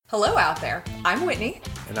Hello out there, I'm Whitney.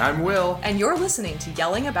 And I'm Will. And you're listening to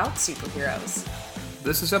Yelling About Superheroes.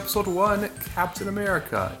 This is episode 1, Captain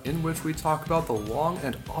America, in which we talk about the long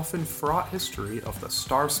and often fraught history of the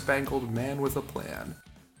Star-Spangled Man with a Plan.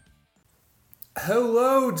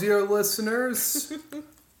 Hello, dear listeners.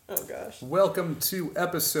 Oh gosh. Welcome to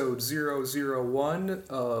episode 001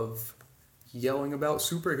 of Yelling About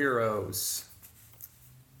Superheroes.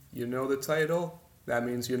 You know the title? That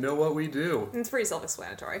means you know what we do. It's pretty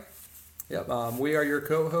self-explanatory. Yep. We are your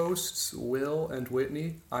co-hosts, Will and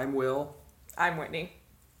Whitney. I'm Will. I'm Whitney.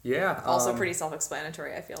 Yeah. Also pretty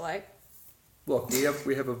self-explanatory, I feel like. Look, we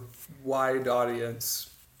have a wide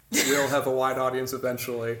audience. We'll have a wide audience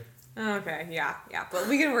eventually. Okay, yeah. But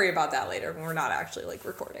we can worry about that later when we're not actually,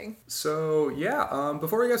 recording. So, yeah,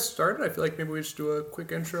 before we get started, I feel like maybe we just do a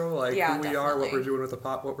quick intro, who we definitely are, what we're doing with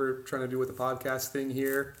what we're trying to do with the podcast thing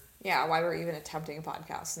here. Yeah, why we're even attempting a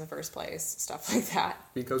podcast in the first place, stuff like that.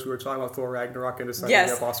 Because we were talking about Thor Ragnarok and decided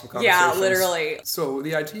to have awesome conversations. Yeah, literally. So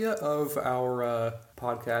the idea of our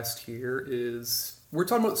podcast here is we're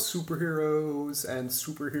talking about superheroes and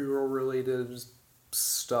superhero-related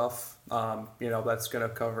stuff. That's going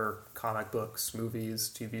to cover comic books,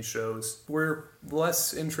 movies, TV shows. We're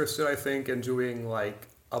less interested, I think, in doing,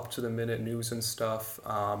 up-to-the-minute news and stuff.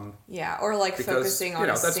 Because, focusing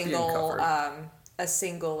on a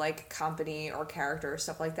single company or character or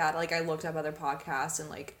stuff like that. I looked up other podcasts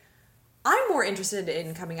and I'm more interested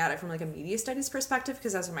in coming at it from a media studies perspective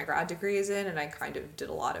because that's what my grad degree is in, and I kind of did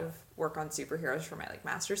a lot of work on superheroes for my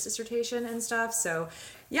master's dissertation and stuff. So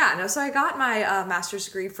so I got my master's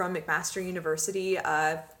degree from McMaster University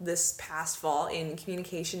this past fall in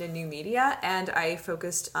communication and new media, and I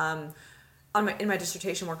focused in my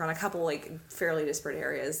dissertation work on a couple fairly disparate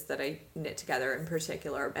areas that I knit together in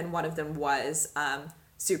particular, and one of them was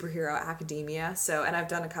superhero academia. So, and I've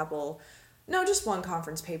done just one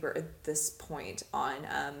conference paper at this point on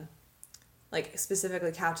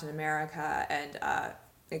specifically Captain America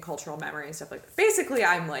and cultural memory and stuff like that. Basically,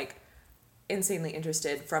 I'm insanely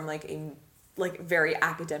interested from a very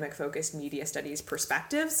academic focused media studies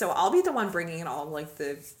perspective. So I'll be the one bringing in all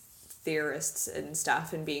the theorists and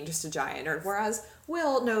stuff and being just a giant nerd, whereas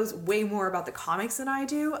Will knows way more about the comics than I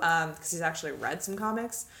do because he's actually read some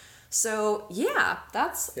comics. So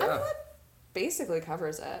that basically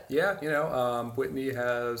covers it. Whitney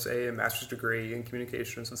has a master's degree in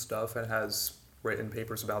communications and stuff and has written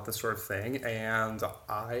papers about this sort of thing, and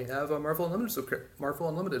I have a Marvel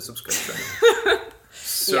Unlimited subscription.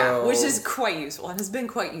 So which is quite useful and has been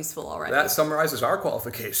quite useful already. That summarizes our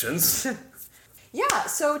qualifications. Yeah,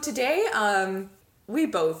 so today, we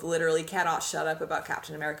both literally cannot shut up about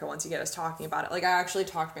Captain America once you get us talking about it. I actually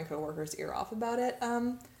talked my coworker's ear off about it,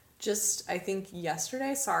 I think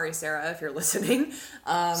yesterday. Sorry, Sarah, if you're listening.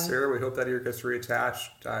 Sarah, we hope that ear gets reattached.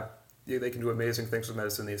 They can do amazing things with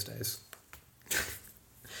medicine these days.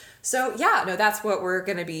 So, that's what we're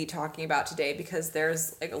going to be talking about today, because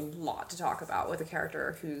there's, a lot to talk about with a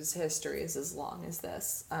character whose history is as long as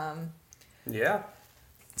this. Yeah.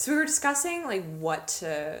 So we were discussing, what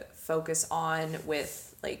to focus on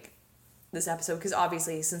with, this episode, because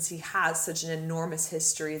obviously, since he has such an enormous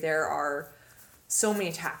history, there are so many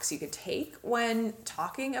tacks you could take when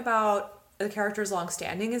talking about the character's long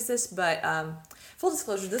standing as this, but full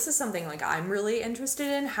disclosure, this is something I'm really interested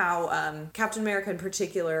in, how Captain America in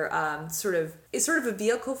particular is sort of a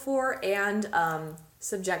vehicle for and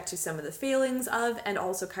subject to some of the failings of, and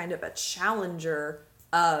also kind of a challenger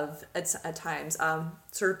of at times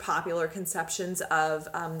sort of popular conceptions of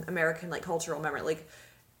American cultural memory.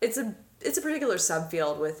 It's a particular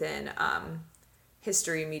subfield within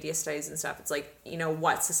history and media studies and stuff. It's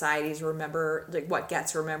what societies remember, what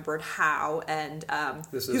gets remembered, how, and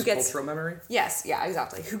this is cultural memory. Yes, yeah,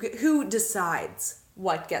 exactly. Who decides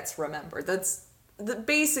what gets remembered? That's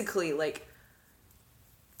basically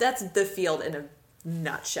that's the field in a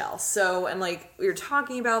nutshell. So, and we were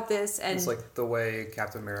talking about this, and it's the way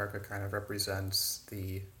Captain America kind of represents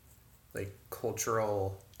the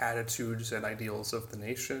cultural attitudes and ideals of the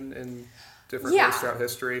nation in different ways throughout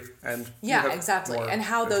history, and exactly, and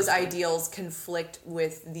how those ideals conflict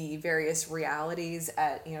with the various realities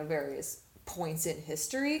at various points in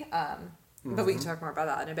history. But we can talk more about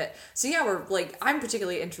that in a bit. So we're I'm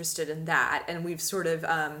particularly interested in that, and we've sort of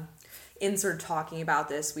in sort of talking about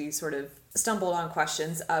this, we sort of stumbled on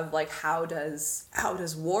questions of how does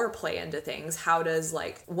war play into things? How does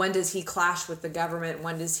when does he clash with the government?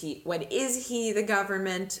 When is he the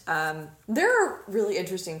government? There are really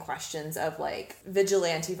interesting questions of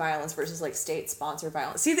vigilante violence versus state-sponsored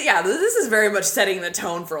violence. See, this is very much setting the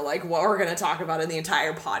tone for what we're going to talk about in the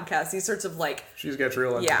entire podcast. These sorts of she's gets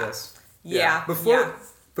real into this. Yeah.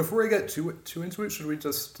 before we get too into it, should we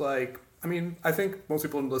just like? I mean, I think most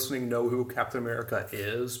people listening know who Captain America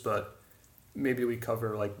is, but maybe we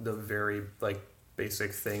cover like the very like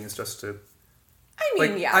basic things just to. I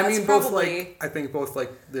mean, like, yeah. I That's mean, probably... both like I think both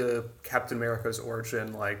like the Captain America's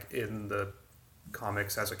origin, like in the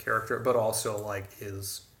comics as a character, but also like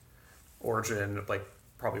his origin, like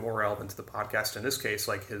probably more relevant to the podcast in this case,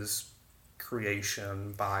 like his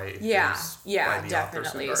creation by yeah his, yeah by the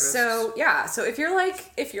definitely. artists. So if you're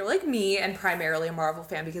like me and primarily a Marvel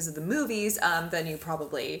fan because of the movies, then you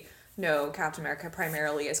probably know Captain America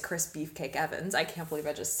primarily as Chris Beefcake Evans. I can't believe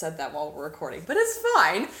I just said that while we're recording, but it's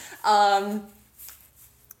fine.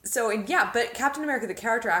 But Captain America the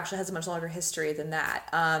character actually has a much longer history than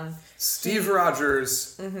that. Steve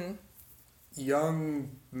Rogers, young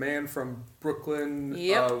man from Brooklyn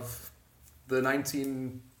of the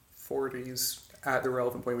 1940s at the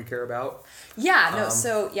relevant point we care about. Yeah, no,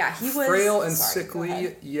 he was... Frail and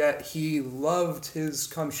sickly, yet he loved his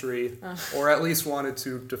country, or at least wanted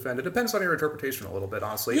to defend it. Depends on your interpretation a little bit,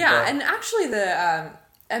 honestly. Yeah, and actually the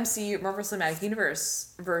MCU, Marvel Cinematic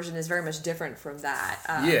Universe version is very much different from that.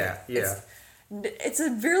 It's a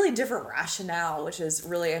really different rationale, which is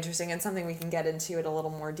really interesting and something we can get into in a little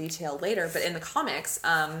more detail later. But in the comics,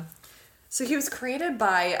 so he was created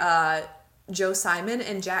by Joe Simon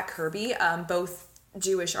and Jack Kirby, both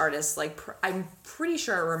Jewish artists. Like I'm pretty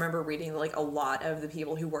sure I remember reading like a lot of the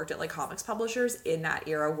people who worked at like comics publishers in that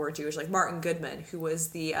era were Jewish. Like Martin Goodman, who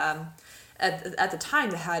was the at the time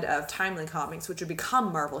the head of Timely Comics, which would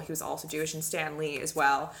become Marvel. He was also Jewish, and Stan Lee as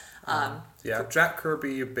well. Jack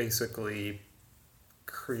Kirby basically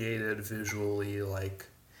created visually like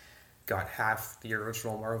got half the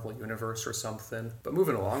original Marvel universe or something. But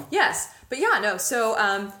moving along. Yes, but yeah, no.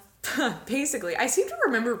 So basically, I seem to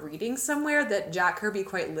remember reading somewhere that Jack Kirby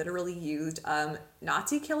quite literally used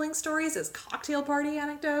Nazi killing stories as cocktail party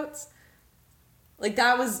anecdotes. Like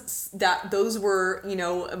those were,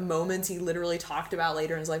 moments he literally talked about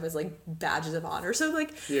later in his life as like badges of honor. So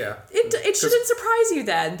like, it shouldn't surprise you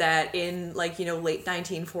then that in like, late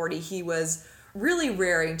 1940, he was really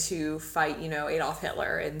raring to fight, Adolf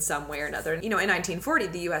Hitler in some way or another. In 1940,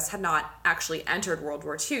 the U.S. had not actually entered World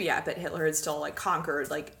War II yet, but Hitler had still like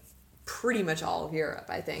conquered like pretty much all of Europe,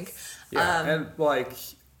 I think. Yeah, and like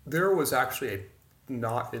there was actually a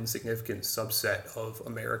not insignificant subset of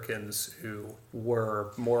Americans who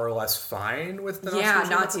were more or less fine with the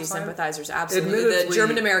Nazi sympathizers, absolutely. The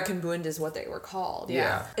German American Bund is what they were called.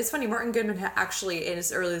 Yeah. It's funny, Martin Goodman had actually, in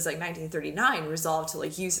as early as like 1939, resolved to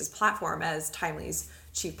like use his platform as Timely's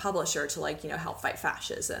chief publisher to like, help fight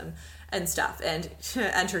fascism and stuff. And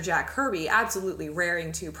enter Jack Kirby, absolutely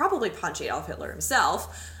raring to probably punch Adolf Hitler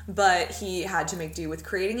himself, but he had to make do with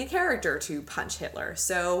creating a character to punch Hitler.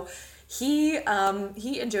 So he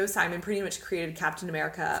and Joe Simon pretty much created Captain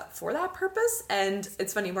America for that purpose. And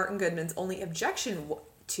it's funny, Martin Goodman's only objection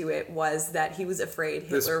to it was that he was afraid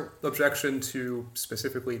Hitler... This objection to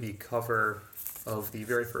specifically the cover of the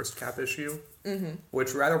very first Cap issue,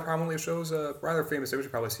 which rather prominently shows a rather famous image.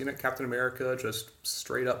 You've probably seen it. Captain America just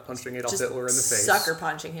straight up punching Adolf Hitler in the face. Sucker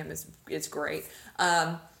punching him is great.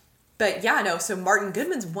 But yeah, no, so Martin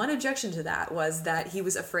Goodman's one objection to that was that he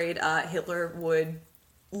was afraid Hitler would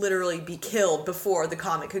literally be killed before the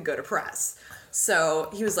comic could go to press. So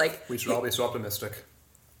he was like... We should all be so optimistic.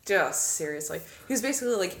 Just seriously. He was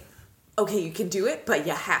basically like, okay, you can do it, but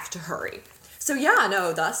you have to hurry. So yeah,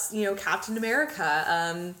 no, thus, Captain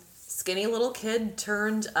America, skinny little kid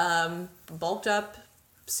turned bulked up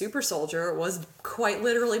super soldier, was quite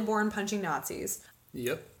literally born punching Nazis.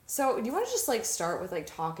 Yep. So do you want to just like start with like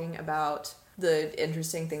talking about the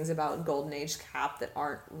interesting things about Golden Age Cap that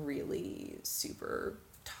aren't really super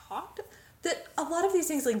talked? That a lot of these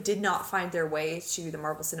things like did not find their way to the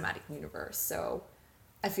Marvel Cinematic Universe. So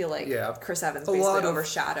I feel like Chris Evans basically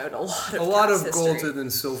overshadowed a lot of Golden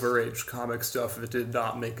and Silver Age comic stuff that did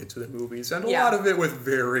not make it to the movies, and a lot of it with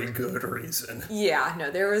very good reason. Yeah,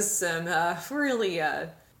 no, there was some really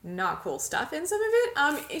not cool stuff in some of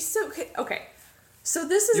it. So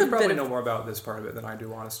this is you probably know more about this part of it than I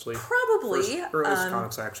do, honestly. Probably. Earliest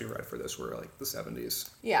comics I actually read for this were like the 70s.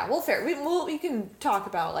 Yeah, well, fair. We can talk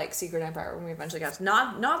about like Secret Empire when we eventually get to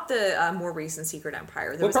not the more recent Secret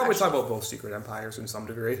Empire. We'll probably talk about both Secret Empires in some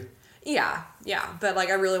degree. Yeah, but like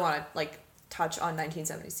I really want to like touch on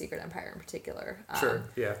 1970s Secret Empire in particular. Sure.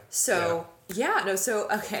 Yeah. A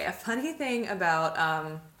funny thing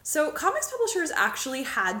about so comics publishers actually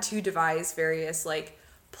had to devise various like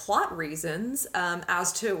plot reasons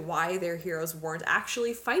as to why their heroes weren't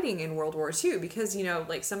actually fighting in World War II, because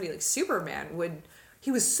like somebody like Superman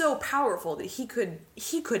he was so powerful that he could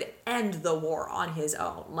end the war on his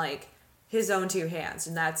own. Like his own two hands,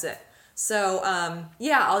 and that's it. So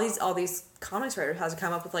yeah, all these comics writers has to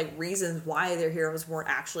come up with like reasons why their heroes weren't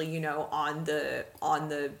actually, you know, on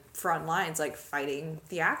the front lines, like fighting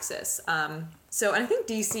the Axis. So and I think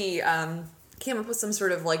DC came up with some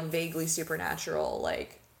sort of like vaguely supernatural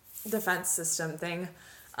like defense system thing.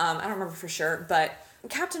 I don't remember for sure, but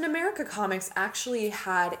Captain America comics actually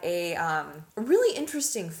had a really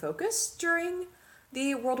interesting focus during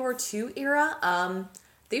the World War II era.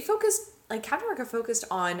 Captain America focused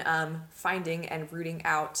on finding and rooting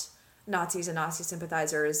out Nazis and Nazi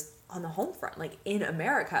sympathizers on the home front, like in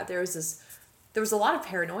America. There was a lot of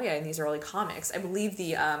paranoia in these early comics. I believe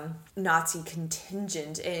the Nazi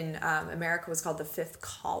contingent in America was called the Fifth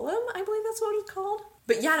Column. I believe that's what it was called.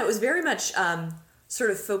 But yeah, no, it was very much sort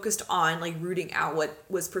of focused on like rooting out what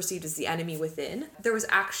was perceived as the enemy within. There was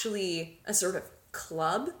actually a sort of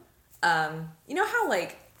club. You know how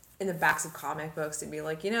like in the backs of comic books they'd be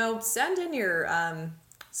like, you know, send in your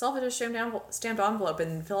self-addressed stamped envelope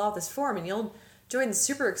and fill out this form and you'll join the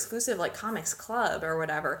super exclusive like comics club or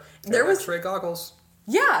whatever. There was X-ray goggles.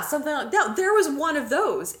 Yeah, something like that. There was one of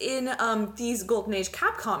those in these Golden Age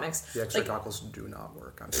Cap comics. The X-ray goggles do not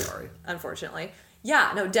work. I'm sorry. Unfortunately.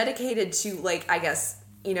 Yeah, no, dedicated to like, I guess,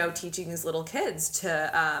 you know, teaching these little kids to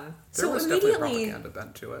there was definitely a propaganda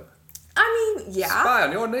bent to it. I mean, yeah. Spy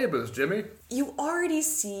on your neighbors, Jimmy. You already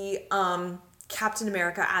see Captain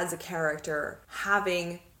America as a character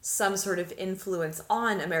having some sort of influence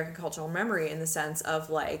on American cultural memory in the sense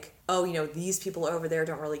of like, oh, you know, these people over there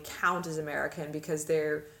don't really count as American because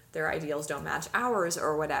their ideals don't match ours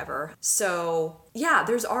or whatever. So yeah,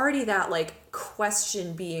 there's already that like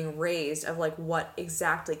question being raised of like what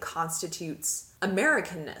exactly constitutes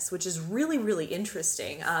Americanness, which is really, really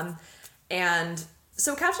interesting. And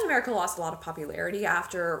so Captain America lost a lot of popularity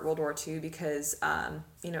after World War II because,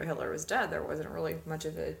 you know, Hitler was dead. There wasn't really much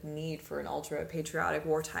of a need for an ultra-patriotic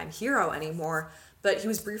wartime hero anymore. But he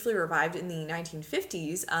was briefly revived in the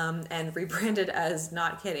 1950s and rebranded as,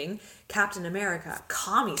 not kidding, Captain America,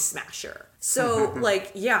 Commie Smasher. So,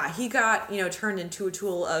 like, yeah, he got, you know, turned into a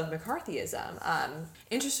tool of McCarthyism.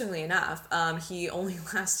 Interestingly enough, he only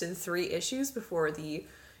lasted 3 issues before the,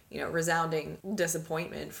 you know, resounding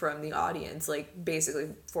disappointment from the audience, like, basically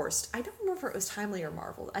forced... I don't remember if it was Timely or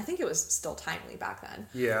Marvel. I think it was still Timely back then.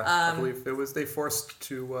 Yeah, I believe it was... They forced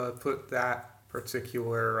to put that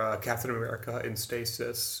particular Captain America in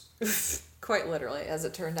stasis. Quite literally, as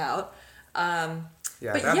it turned out. Yeah,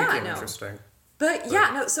 but that yeah, became no. interesting. But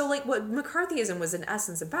yeah, no, so like what McCarthyism was in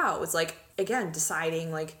essence about was like, again,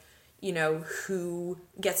 deciding like, you know, who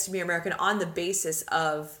gets to be American on the basis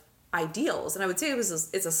of ideals. And I would say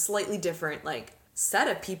it's a slightly different like set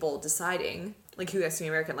of people deciding like who gets to be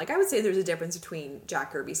American. Like I would say there's a difference between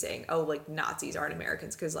Jack Kirby saying, oh, like Nazis aren't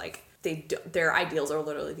Americans because like their ideals are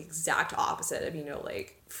literally the exact opposite of, you know,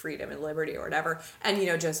 like freedom and liberty or whatever. And, you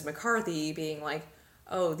know, Joseph McCarthy being like,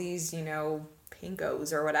 oh, these, you know,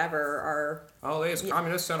 pinkos or whatever are... Oh, these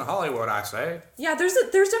communists in Hollywood, I say. Yeah, there's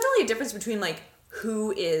definitely a difference between like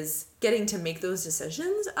who is getting to make those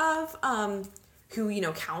decisions of who, you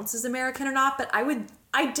know, counts as American or not. But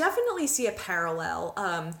I definitely see a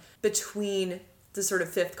parallel between the sort of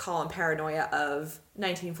fifth column paranoia of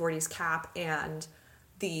 1940s Cap and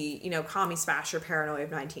the, you know, commie smasher paranoia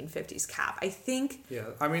of 1950s Cap. I think... Yeah,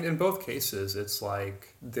 I mean, in both cases, it's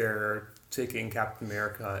like they're taking Captain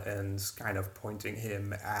America and kind of pointing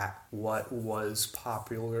him at what was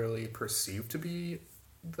popularly perceived to be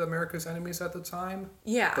the America's enemies at the time.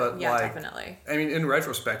 Yeah, but yeah, like, definitely. I mean, in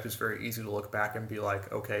retrospect, it's very easy to look back and be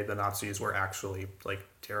like, okay, the Nazis were actually, like,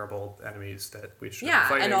 terrible enemies that we should be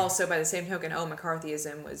fighting. And also, by the same token,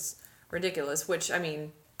 McCarthyism was ridiculous, which, I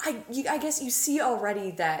mean... I guess you see already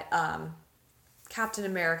that Captain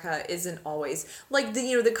America isn't always like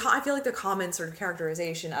I feel like the common sort of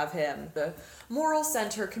characterization of him, the moral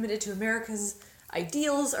center committed to America's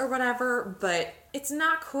ideals or whatever, but it's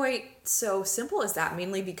not quite so simple as that,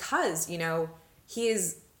 mainly because, you know, he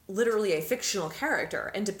is literally a fictional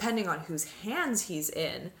character, and depending on whose hands he's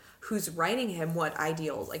in, who's writing him what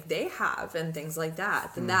ideals like they have and things like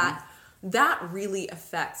that, then that really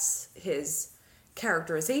affects his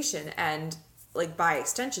characterization and like by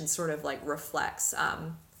extension sort of like reflects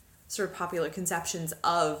sort of popular conceptions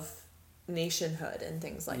of nationhood and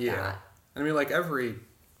things like that. I mean, like every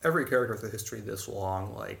character with a history this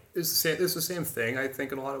long like is the same thing, I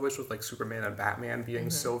think, in a lot of ways, with like Superman and Batman being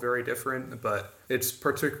so very different. But it's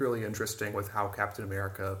particularly interesting with how Captain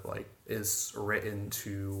America like is written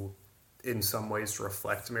to in some ways to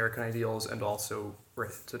reflect American ideals and also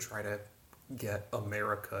written to try to get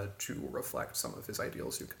America to reflect some of his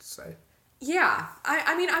ideals, you could say. Yeah,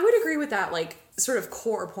 I mean, I would agree with that, like, sort of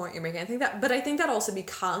core point you're making. But I think that also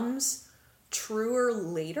becomes truer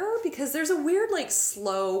later because there's a weird, like,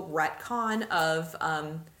 slow retcon of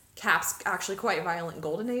Cap's actually quite violent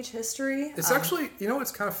Golden Age history. It's actually,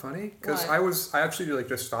 it's kind of funny because I actually like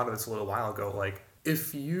just thought of this a little while ago. Like,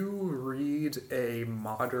 if you read a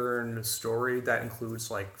modern story that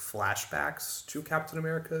includes like flashbacks to Captain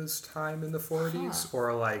America's time in the 40s,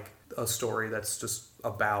 or like a story that's just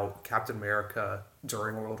about Captain America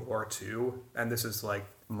during World War II, and this is like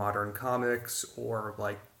modern comics or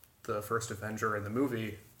like the first Avenger in the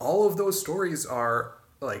movie, all of those stories are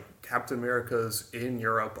like Captain America's in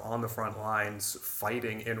Europe on the front lines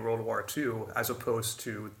fighting in World War II, as opposed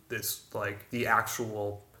to this like the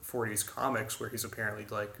actual 40s comics where he's apparently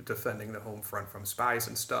like defending the home front from spies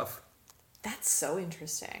and stuff. That's so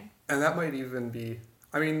interesting. And that might even be,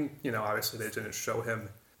 I mean, obviously they didn't show him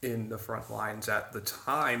in the front lines at the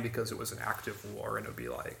time because it was an active war, and it would be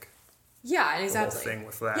like yeah, and exactly the whole thing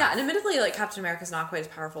with that. Yeah, and admittedly, like Captain America's not quite as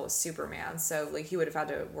powerful as Superman, so like he would have had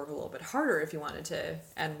to work a little bit harder if he wanted to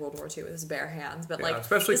end World War II with his bare hands. But like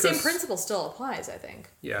especially the same principle still applies, I think.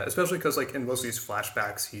 Yeah, especially because like in most of these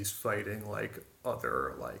flashbacks, he's fighting like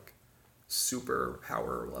other like super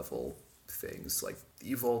power level things, like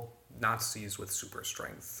evil Nazis with super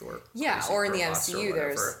strength, or or in the MCU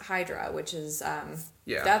there's Hydra, which is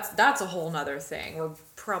that's a whole nother thing. We're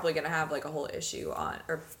probably gonna have like a whole issue on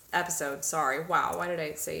or episode. Sorry, wow, why did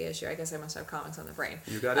I say issue? I guess I must have comics on the brain.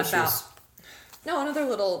 You got issues. No, another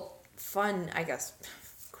little fun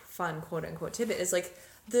quote unquote tidbit is like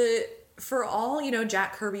for all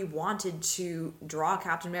Jack Kirby wanted to draw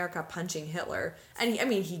Captain America punching Hitler, and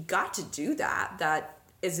he got to do that. That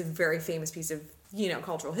is a very famous piece of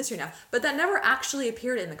cultural history now, but that never actually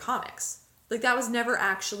appeared in the comics. Like that was never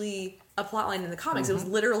actually a plotline in the comics. Mm-hmm. It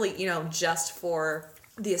was literally just for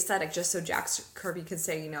the aesthetic, just so Jack Kirby could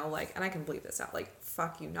say like, and I can bleep this out, like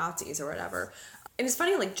fuck you Nazis or whatever. And it's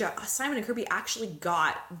funny, like Simon and Kirby actually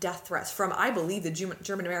got death threats from, I believe, the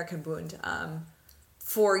German American Bund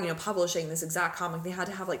for publishing this exact comic. They had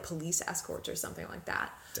to have like police escorts or something like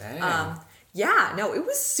that. Dang. Yeah, no, it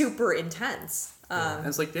was super intense. And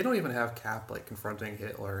it's like they don't even have Cap like confronting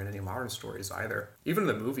Hitler in any modern stories either. Even in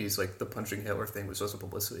the movies, like the punching Hitler thing was just a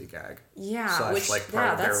publicity gag. Yeah, which like part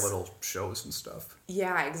of their little shows and stuff.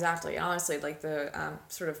 Yeah, exactly. Honestly, like the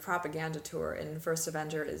sort of propaganda tour in First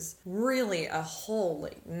Avenger is really a whole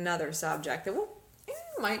like another subject that we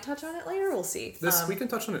might touch on it later. We'll see. We can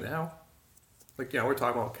touch on it now. Like, we're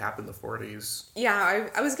talking about Cap in the 40s. Yeah,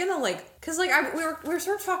 I was gonna like, cause like we were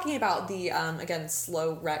sort of talking about the again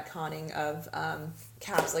slow retconning of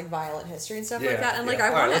Cap's like violent history and stuff like that, and like I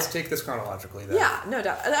want. All right, let's take this chronologically then. Yeah, no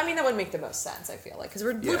doubt. I mean, that would make the most sense. I feel like because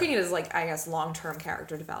we're looking at it as like I guess long-term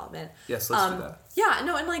character development. Yes, let's do that. Yeah,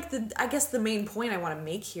 no, and like I guess the main point I want to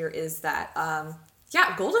make here is that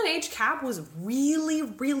Golden Age Cap was really,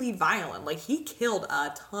 really violent. Like, he killed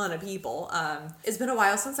a ton of people. It's been a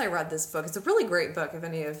while since I read this book. It's a really great book if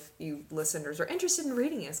any of you listeners are interested in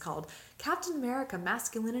reading it. It's called Captain America,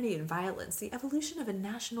 Masculinity and Violence, The Evolution of a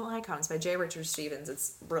National Icon. It's by J. Richard Stevens.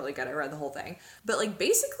 It's really good. I read the whole thing. But, like,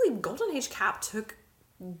 basically, Golden Age Cap took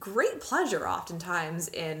great pleasure oftentimes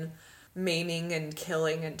in maiming and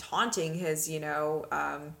killing and taunting his,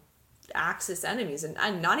 Axis enemies,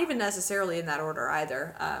 and not even necessarily in that order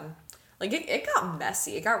either. Like it got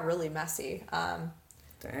messy. It got really messy.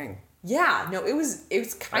 Dang. Yeah, no, it was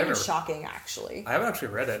kind of shocking actually. I haven't actually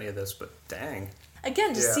read any of this, but dang.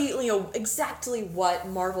 Again, to see exactly what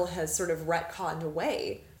Marvel has sort of retconned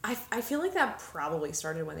away. I feel like that probably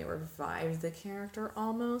started when they revived the character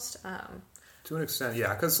almost. To an extent,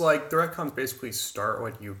 yeah, because like the retcons basically start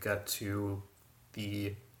when you get to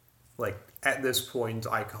the like at this point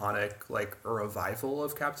iconic like a revival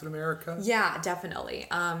of Captain America. Yeah, definitely.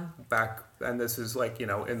 Back, and this is like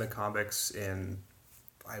in the comics it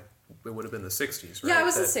would have been the 60s, right? Yeah, it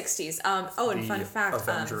was the 60s. And fun fact,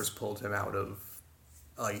 Avengers pulled him out of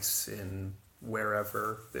ice in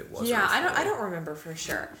wherever it was. Yeah, I don't remember for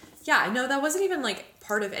sure. Yeah, no, that wasn't even like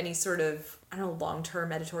part of any sort of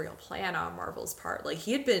long-term editorial plan on Marvel's part. Like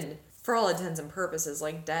he had been, for all intents and purposes,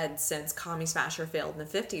 like dead since Commie Smasher failed in the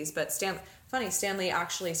 50s. But Stan Lee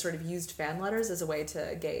actually sort of used fan letters as a way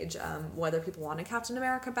to gauge whether people wanted Captain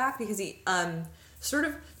America back, because he sort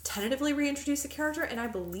of tentatively reintroduced the character, and I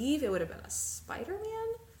believe it would have been a Spider-Man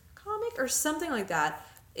comic or something like that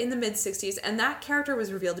in the mid-60s, and that character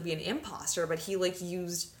was revealed to be an imposter, but he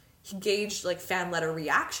gauged like fan letter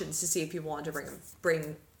reactions to see if people wanted to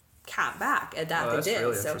bring Cap back, and that that's they did.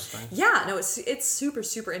 Really so interesting. yeah, no, it's super,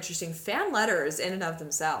 super interesting. Fan letters in and of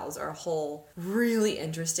themselves are a whole really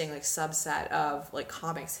interesting like subset of like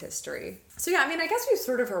comics history. So yeah, I mean, I guess we've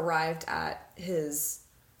sort of arrived at his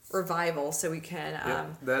revival, so we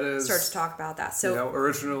can that is, start to talk about that. So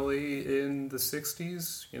originally in the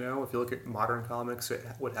 60s, if you look at modern comics, it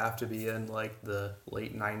would have to be in like the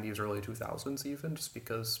late 90s, early 2000s even, just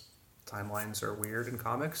because timelines are weird in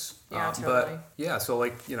comics. Yeah, totally. But yeah, so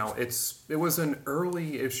like, it was an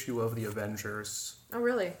early issue of the Avengers. Oh,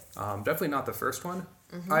 really? Definitely not the first one.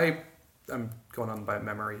 Mm-hmm. I'm going on by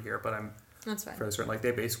memory here, but that's fine. Fairly certain. Like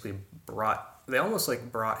they almost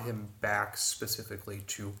like brought him back specifically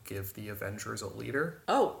to give the Avengers a leader.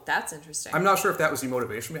 Oh, that's interesting. I'm not sure if that was the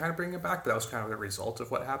motivation behind bringing it back, but that was kind of the result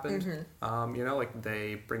of what happened. Mm-hmm. Like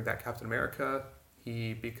they bring back Captain America.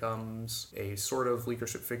 He becomes a sort of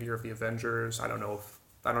leadership figure of the Avengers. I don't know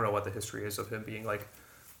what the history is of him being like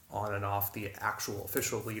on and off the actual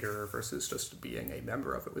official leader versus just being a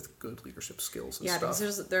member of it with good leadership skills and stuff. Yeah,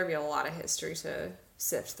 because there'd be a lot of history to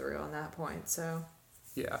sift through on that point, so...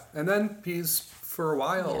 Yeah, and then for a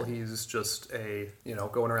while, he's just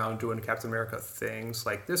going around doing Captain America things.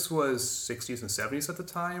 Like, this was 60s and 70s at the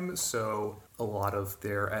time, so a lot of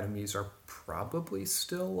their enemies are probably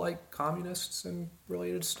still, like, communists and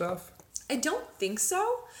related stuff. I don't think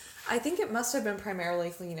so. I think it must have been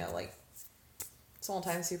primarily, like,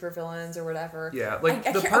 small-time supervillains or whatever. Yeah, like,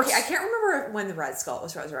 I can't remember when the Red Skull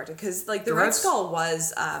was resurrected, because, like, the Red Skull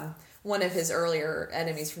was... one of his earlier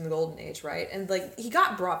enemies from the Golden Age, right? And like he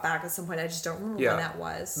got brought back at some point. I just don't remember when that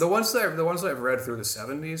was. The ones that I've read through the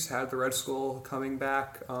 70s had the Red Skull coming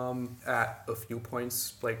back at a few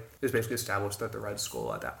points. Like it's basically established that the Red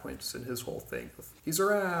Skull at that point in his whole thing. He's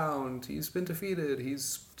around. He's been defeated.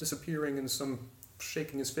 He's disappearing in some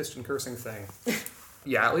shaking his fist and cursing thing.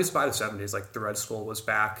 Yeah, at least by the 70s, like the Red Skull was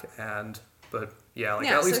back But yeah, like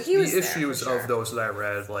at least the issues of those that I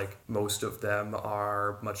read, like most of them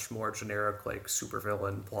are much more generic, like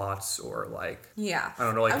supervillain plots or like I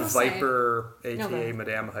don't know, like Viper, aka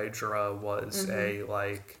Madame Hydra, was a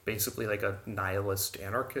like basically like a nihilist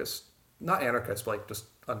anarchist, not anarchist, but like just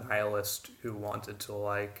a nihilist who wanted to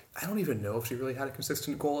like I don't even know if she really had a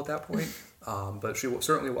consistent goal at that point, but she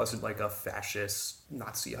certainly wasn't like a fascist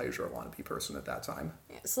Nazi Hydra wannabe person at that time.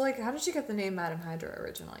 Yeah, so like, how did you get the name Madame Hydra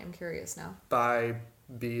originally? I'm curious now. By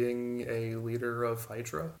being a leader of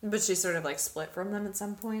Hydra. But she sort of like split from them at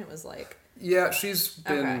some point. It was like she's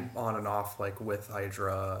been on and off like with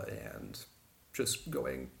Hydra and just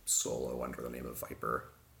going solo under the name of Viper.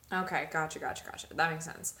 Okay, gotcha. That makes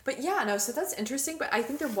sense. But yeah, no, so that's interesting. But I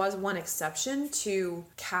think there was one exception to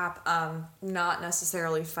Cap not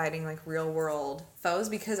necessarily fighting like real world foes,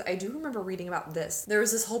 because I do remember reading about this. There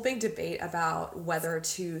was this whole big debate about whether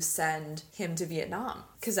to send him to Vietnam,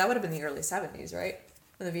 because that would have been the early 70s, right?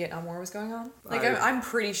 When the Vietnam War was going on. Like, I'm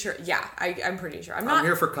pretty sure. Yeah, I'm pretty sure. I'm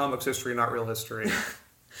here for comics history, not real history.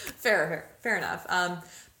 Fair enough.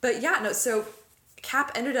 But yeah, no, so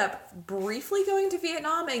Cap ended up briefly going to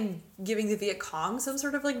Vietnam and giving the Viet Cong some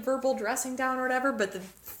sort of like verbal dressing down or whatever, but the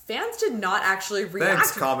fans did not actually react.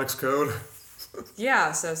 Thanks, Comics Code.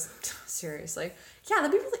 Yeah, so seriously. Yeah,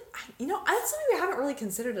 that'd be really, that's something we haven't really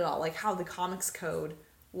considered at all, like how the Comics Code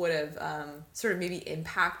would have sort of maybe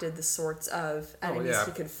impacted the sorts of enemies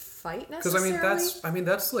he could fight necessarily. Because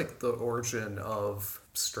that's like the origin of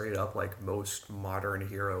straight up like most modern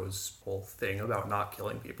heroes' whole thing about not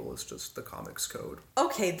killing people is just the Comics Code.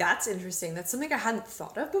 Okay, that's interesting. That's something I hadn't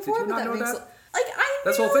thought of before. Did you not know that?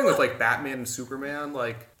 That's the whole thing with like Batman and Superman.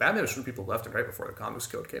 Like Batman was shooting people left and right before the Comics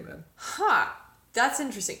Code came in. Huh. That's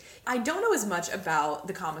interesting. I don't know as much about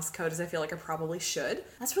the Comics Code as I feel like I probably should.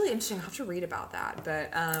 That's really interesting. I'll have to read about that. But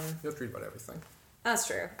you have to read about everything. That's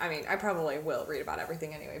true. I mean, I probably will read about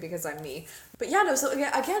everything anyway because I'm me. But yeah, no, so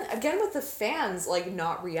again with the fans like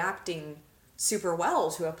not reacting super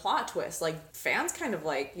well to a plot twist, like fans kind of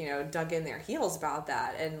like, dug in their heels about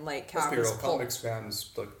that, and like comics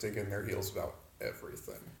fans like dig in their heels about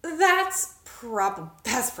everything. That's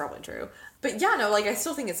probably true. But yeah, no, like I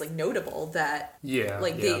still think it's like notable that they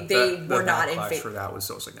were not in favor. For that was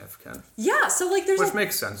so significant. Yeah, so like which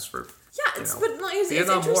makes sense for but like, it's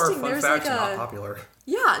Vietnam interesting. War, fun fact, not popular.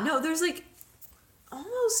 Yeah, no, there's like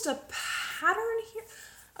almost a pattern here.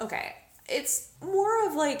 Okay, it's more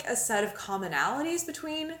of like a set of commonalities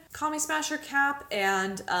between Commie Smasher Cap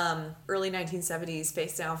and early 1970s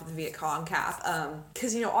Face Down for the Viet Cong Cap.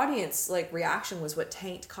 Because, audience like reaction was what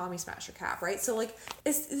tanked Commie Smasher Cap, right? So like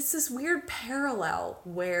it's this weird parallel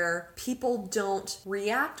where people don't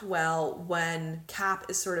react well when Cap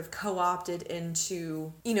is sort of co-opted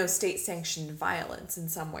into, state-sanctioned violence in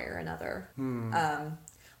some way or another.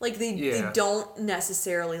 Like, they don't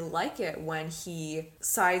necessarily like it when he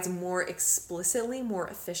sides more explicitly, more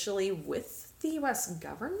officially with the U.S.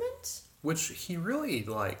 government. Which he really,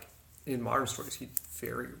 like, in modern stories, he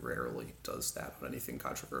very rarely does that on anything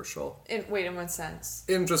controversial. In what sense?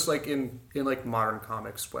 In just, like, in like, modern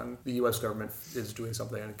comics, when the U.S. government is doing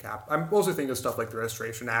something in Cap. I'm mostly thinking of stuff like the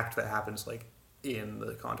Restoration Act that happens, like, in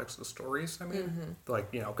the context of the stories, I mean. Like,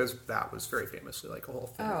 you know, because that was very famously, like, a whole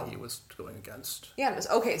thing that he was going against. Yeah,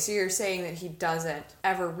 okay, so you're saying that he doesn't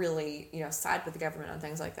ever really, you know, side with the government on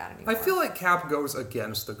things like that anymore. I feel like Cap goes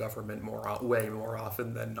against the government way more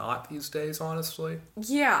often than not these days, honestly.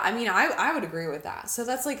 Yeah, I mean, I would agree with that. So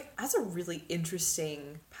that's a really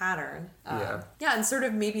interesting pattern. Yeah, and sort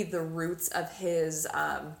of maybe the roots of his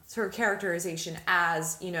sort of characterization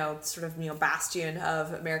as, you know, sort of, you know, bastion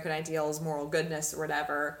of American ideals, moral goodness, or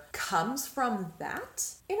whatever, comes from that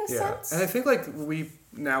in a sense. And I think like we're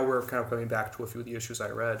kind of coming back to a few of the issues I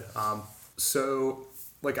read. So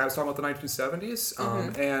like I was talking about the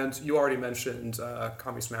 1970s, and you already mentioned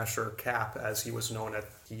Commie Smasher Cap, as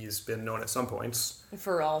he's been known at some points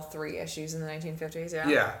for all 3 issues in the 1950s.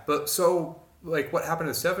 Yeah, but so like what happened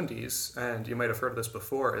in the 70s, and you might have heard of this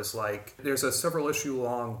before, is like there's a several issue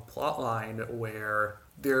long plot line where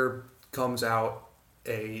there comes out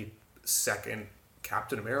a second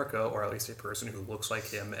Captain America, or at least a person who looks like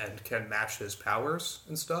him and can match his powers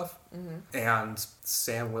and stuff. And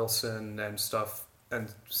Sam Wilson and stuff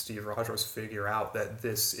and Steve Rogers figure out that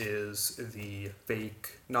this is the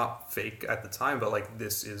not fake at the time, but like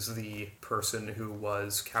this is the person who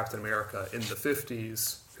was Captain America in the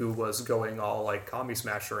 50s, who was going all like Commie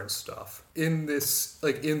Smasher and stuff. In this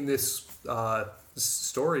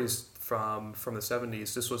stories from the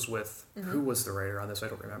 70s, this was with, who was the writer on this? I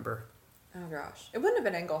don't remember. Oh gosh. It wouldn't have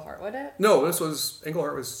been Englehart, would it? No,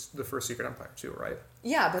 Englehart was the first Secret Empire too, right?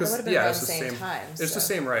 Yeah, but it would have been around the same time. It's the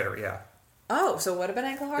same writer, yeah. Oh, so it would have been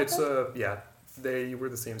Englehart then? They were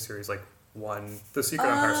the same series, like the Secret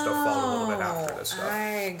Empire stuff followed a little bit after this stuff.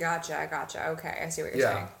 I gotcha. Okay, I see what you're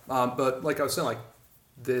saying. But like I was saying, like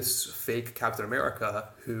this fake Captain America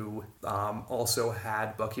who also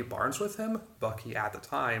had Bucky Barnes with him. Bucky, at the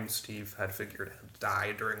time, Steve had figured had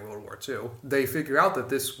died during World War II. They figure out that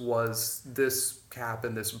this Cap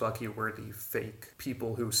and this Bucky were the fake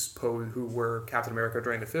people who were Captain America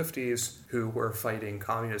during the 50s, who were fighting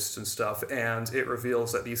communists and stuff, and it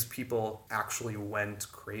reveals that these people actually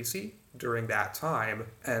went crazy during that time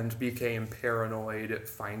and became paranoid,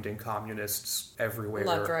 finding communists everywhere.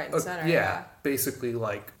 Left, right, and center. Yeah. Basically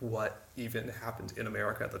like what even happened in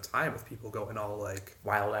America at the time, with people going all like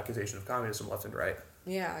wild accusation of communism left and right.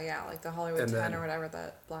 Yeah, like the Hollywood 10 or whatever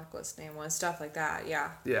that blacklist name was, stuff like that,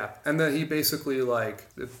 yeah. Yeah, and then he basically, like,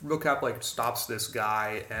 Real Cap, like, stops this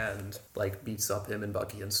guy and, like, beats up him and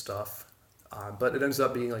Bucky and stuff. But it ends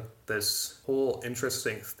up being, like, this whole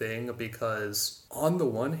interesting thing because, on the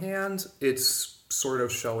one hand, it's sort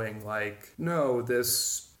of showing, like, no,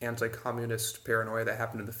 this anti-communist paranoia that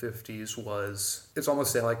happened in the 50s it's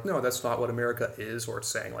almost saying, like, no, that's not what America is, or it's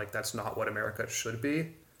saying, like, that's not what America should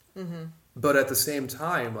be. Mm-hmm. But at the same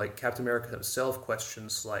time, like, Captain America himself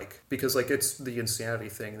questions, like, because, like, it's the insanity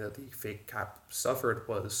thing that the fake Cap suffered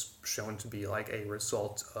was shown to be, like, a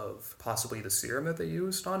result of possibly the serum that they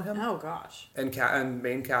used on him. Oh, gosh. And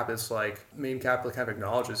Main Cap kind of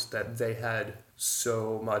acknowledges that they had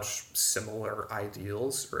so much similar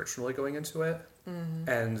ideals originally going into it. Mm-hmm.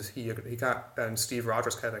 And Steve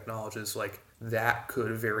Rogers kind of acknowledges, like, that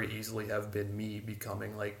could very easily have been me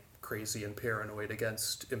becoming, like, crazy and paranoid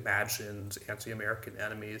against imagined anti-American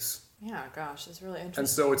enemies. Yeah, gosh, that's really interesting. And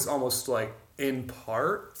so it's almost like, in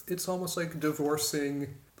part, it's almost like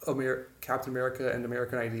divorcing Captain America and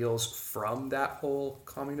American ideals from that whole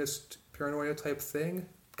communist paranoia type thing.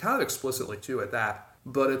 Kind of explicitly, too, at that.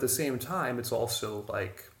 But at the same time, it's also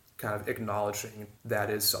like kind of acknowledging that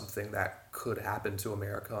is something that could happen to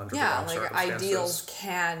America under the wrong circumstances. Ideals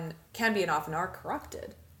can be and often are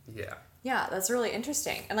corrupted. Yeah. Yeah, that's really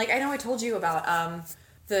interesting. And, like, I know I told you about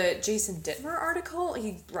the Jason Dittmer article.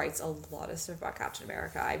 He writes a lot of stuff about Captain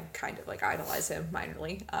America. I kind of, like, idolize him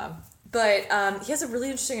minorly. But he has a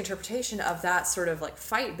really interesting interpretation of that sort of, like,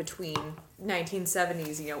 fight between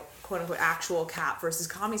 1970s, you know, quote-unquote actual Cap versus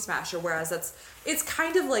Commie Smasher, whereas it's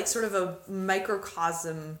kind of, like, sort of a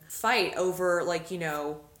microcosm fight over, like, you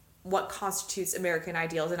know, what constitutes American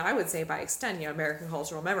ideals. And I would say, by extent, you know, American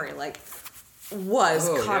cultural memory, like, was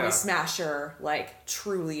Commie Smasher, like,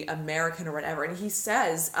 truly American or whatever. And he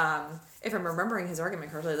says, if I'm remembering his argument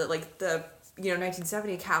correctly, that, like, the, you know,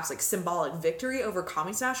 1970 Cap's, like, symbolic victory over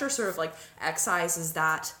Commie Smasher sort of, like, excises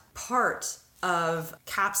that part of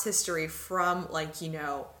Cap's history from, like, you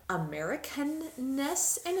know,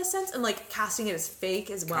 Americanness in a sense, and like casting it as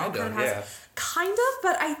fake as well. Kind of,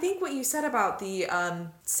 but I think what you said about the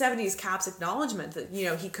 70s Cap's acknowledgement that, you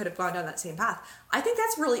know, he could have gone down that same path, I think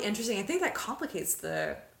that's really interesting. I think that complicates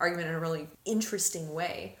the argument in a really interesting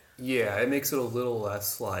way. Yeah, it makes it a little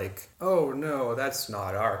less like, oh no, that's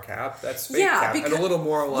not our Cap, that's fake Cap. And a little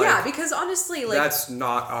more like, yeah, because honestly, like, that's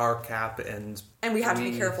not our Cap, and we have to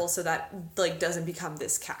be careful so that, like, doesn't become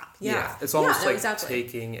this Cap. Yeah, it's almost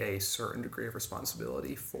taking a certain degree of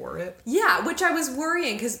responsibility for it. Yeah, which I was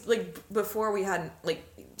worrying, because, like, before we hadn't, like,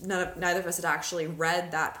 neither of us had actually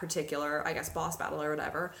read that particular, I guess, boss battle or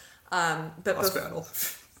whatever. Boss battle.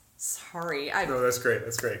 Sorry. No, that's great.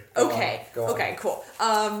 Go on. Okay, cool.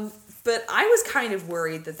 But I was kind of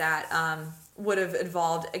worried that would have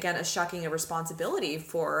involved, again, a shucking of responsibility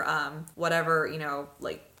for whatever, you know,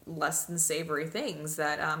 like, less than savory things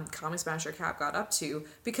that Comic Smasher Cap got up to.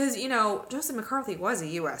 Because, you know, Joseph McCarthy was a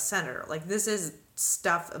U.S. Senator. Like, this is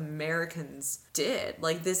stuff Americans did.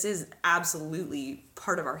 Like, this is absolutely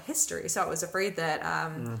part of our history. So I was afraid that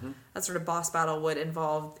that sort of boss battle would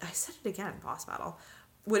involve, I said it again, boss battle,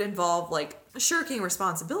 would involve, like, shirking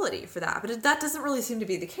responsibility for that. But that doesn't really seem to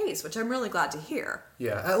be the case, which I'm really glad to hear.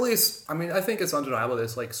 Yeah, at least, I mean, I think it's undeniable that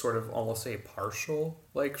it's, like, sort of almost a partial,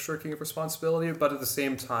 like, shirking of responsibility, but at the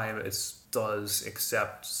same time, it does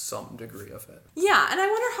accept some degree of it. Yeah, and I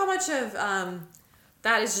wonder how much of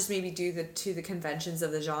that is just maybe due to the conventions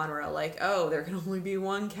of the genre, like, oh, there can only be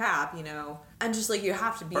one Cap, you know, and just, like, you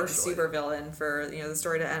have to be the supervillain for, you know, the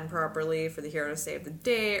story to end properly, for the hero to save the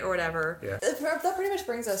day, or whatever. Yeah. That pretty much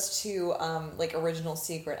brings us to, like, original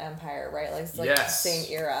Secret Empire, right? Like, it's, like, the same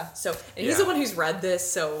era. So, and he's the one who's read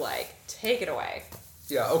this, so, like, take it away.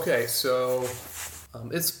 Yeah, okay, so,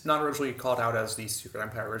 it's not originally called out as the Secret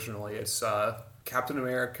Empire originally. It's, Captain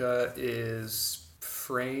America is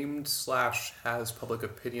framed / has public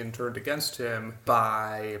opinion turned against him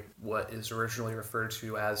by what is originally referred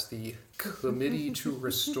to as the Committee to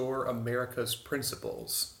Restore America's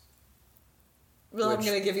Principles. Well, I'm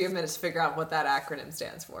going to give you a minute to figure out what that acronym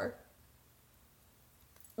stands for.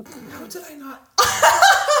 How did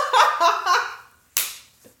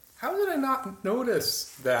I not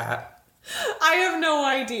notice that? I have no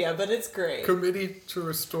idea, but it's great. Committee to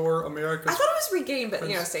Restore America's... I thought it was Regain, but,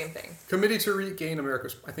 you know, same thing. Committee to Regain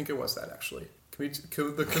America's... I think it was that, actually.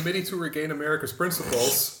 The Committee to Regain America's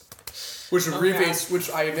Principles, which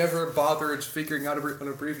which I never bothered figuring out an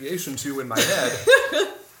abbreviation to in my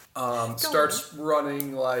head, starts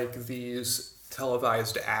running, like, these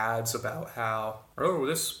televised ads about how, oh,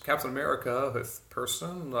 this Captain America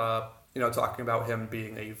person... you know, talking about him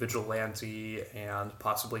being a vigilante and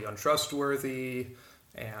possibly untrustworthy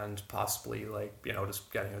and possibly, like, you know,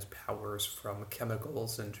 just getting his powers from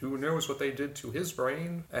chemicals and who knows what they did to his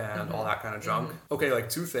brain and all that kind of junk. Okay, like,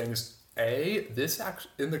 two things. In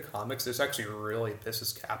the comics, this actually really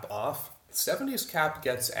pisses Cap off. 70s Cap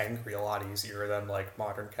gets angry a lot easier than, like,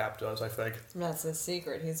 modern Cap does, I think. That's the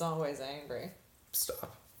secret. He's always angry.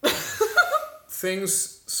 Stop.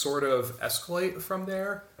 Things sort of escalate from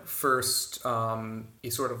there. First, he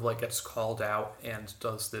sort of, like, gets called out and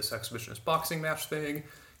does this exhibitionist boxing match thing.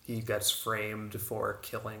 He gets framed for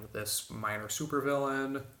killing this minor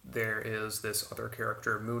supervillain. There is this other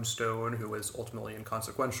character, Moonstone, who is ultimately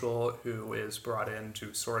inconsequential, who is brought in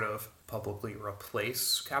to sort of publicly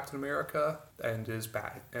replace Captain America and who's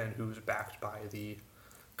backed by the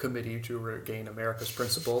Committee to Regain America's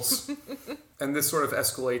Principles. And this sort of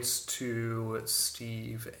escalates to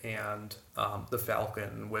Steve and the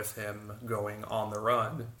Falcon with him going on the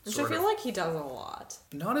run. Which I feel like he does a lot.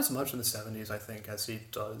 Not as much in the 70s, I think, as he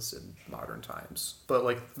does in modern times. But,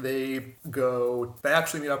 like, they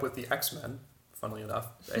actually meet up with the X-Men, funnily enough.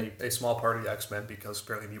 A small part of the X-Men, because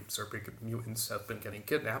apparently mutants have been getting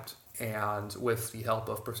kidnapped. And with the help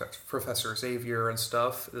of Professor Xavier and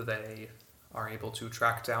stuff, they are able to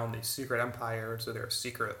track down the Secret Empire to their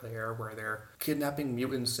secret lair where they're kidnapping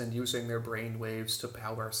mutants and using their brainwaves to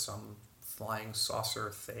power some flying saucer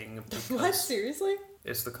thing. What? Seriously?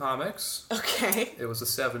 It's the comics. Okay. It was the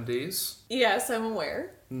 70s. Yes, I'm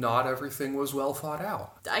aware. Not everything was well thought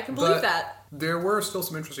out. I can believe that. There were still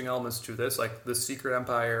some interesting elements to this. Like, the Secret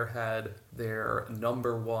Empire had their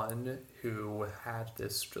number one, who had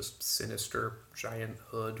this just sinister giant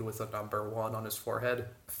hood with a number one on his forehead.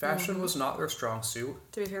 Fashion was not their strong suit.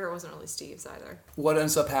 To be fair, it wasn't really Steve's either. What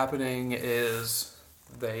ends up happening is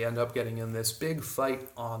they end up getting in this big fight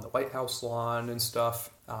on the White House lawn and stuff.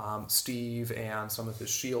 Steve and some of his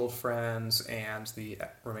S.H.I.E.L.D. friends and the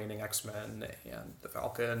remaining X-Men and the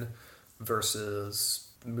Falcon versus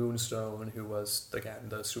Moonstone, who was, again,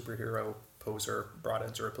 the superhero poser brought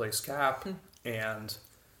in to replace Cap, and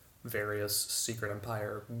various Secret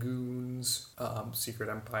Empire goons, the Secret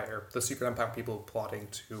Empire people plotting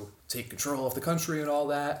to take control of the country and all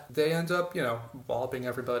that. They end up, walloping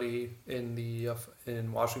everybody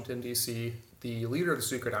in Washington, D.C. The leader of the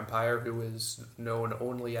Secret Empire, who is known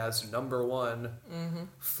only as Number One,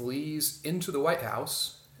 flees into the White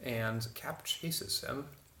House, and Cap chases him.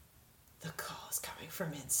 The call's coming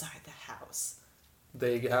from inside the house.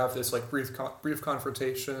 They have this brief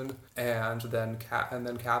confrontation, and then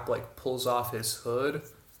Cap pulls off his hood,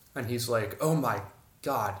 and he's like, "Oh my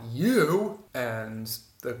God, you!" And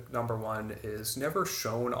the Number One is never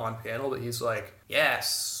shown on panel, but he's like,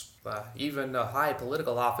 "Yes, even a high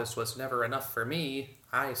political office was never enough for me.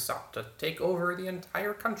 I sought to take over the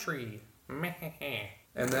entire country."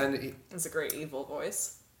 And then it's a great evil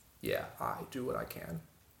voice. Yeah, I do what I can.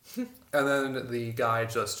 And then the guy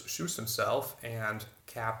just shoots himself, and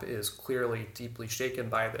Cap is clearly deeply shaken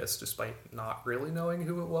by this, despite not really knowing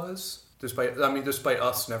who it was. Despite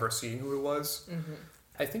us never seeing who it was. Mm-hmm.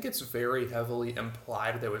 I think it's very heavily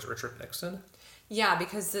implied that it was Richard Nixon. Yeah,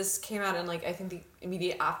 because this came out in, I think the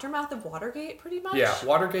immediate aftermath of Watergate, pretty much. Yeah,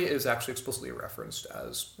 Watergate is actually explicitly referenced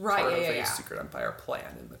as part of a Secret Empire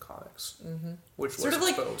plan in the comics, which was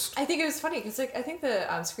exposed. I think it was funny, because I think the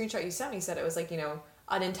screenshot you sent me said it was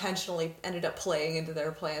unintentionally ended up playing into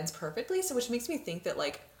their plans perfectly, so which makes me think that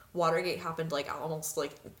Watergate happened almost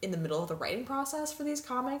in the middle of the writing process for these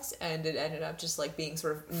comics, and it ended up just being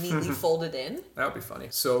sort of neatly folded in. That would be funny.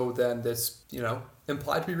 So then this,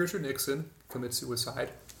 implied to be Richard Nixon, commits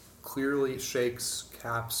suicide, clearly shakes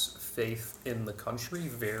Cap's faith in the country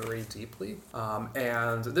very deeply.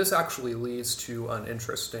 And this actually leads to an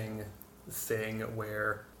interesting thing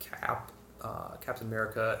where Captain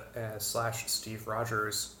America / Steve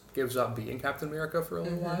Rogers gives up being Captain America for a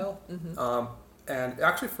little while. Mm-hmm. And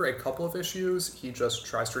actually for a couple of issues, he just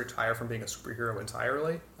tries to retire from being a superhero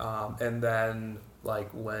entirely. And then,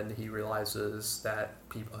 when he realizes that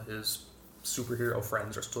his superhero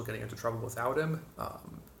friends are still getting into trouble without him,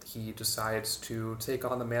 he decides to take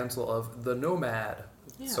on the mantle of the Nomad,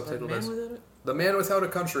 subtitled as The Man Without a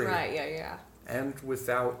Country. Right, yeah. And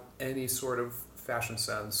without any sort of fashion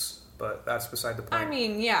sense, but that's beside the point. I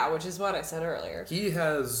mean, which is what I said earlier. He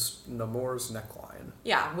has Namor's neckline.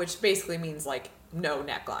 Yeah, which basically means, no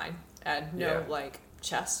neckline, and no,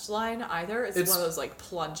 chest line either. It's one of those,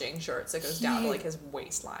 plunging shirts that goes down to, his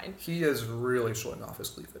waistline. He is really showing off his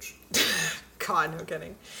cleavage. God, no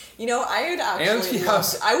kidding. I would actually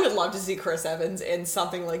I would love to see Chris Evans in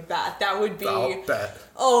something like that. That would be... I'll bet.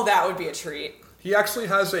 Oh, that would be a treat. He actually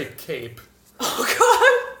has a cape. Oh,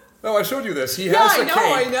 God! No, I showed you this. He has a cape.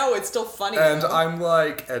 I know. It's still funny, And though. I'm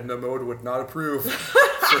like, Edna Mode would not approve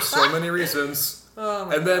for so many reasons. Oh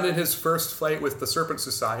my and then God. in his first fight with the Serpent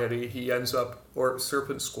Society, he ends up, or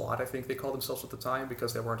Serpent Squad, I think they called themselves at the time,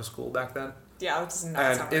 because they weren't a school back then. Yeah, which is not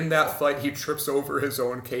And in that fight, he trips over his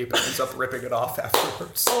own cape and ends up ripping it off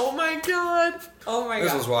afterwards. Oh my God.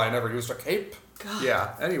 This is why I never used a cape. God.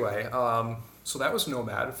 Yeah, anyway, so that was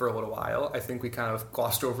Nomad for a little while. I think we kind of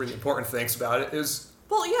glossed over the important things about it. It's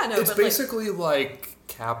basically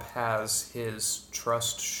Cap has his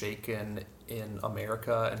trust shaken in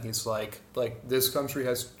America, and he's like this country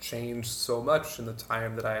has changed so much in the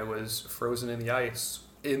time that I was frozen in the ice.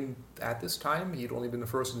 At this time, he'd only been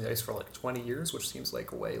frozen in the ice for 20 years, which seems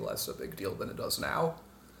way less a big deal than it does now.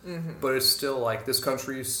 Mm-hmm. But it's still this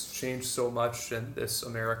country's changed so much, and this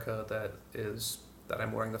America that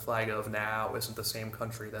I'm wearing the flag of now isn't the same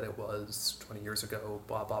country that it was 20 years ago,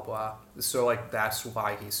 blah, blah, blah. So, that's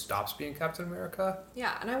why he stops being Captain America.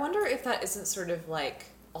 Yeah, and I wonder if that isn't sort of,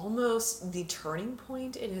 almost the turning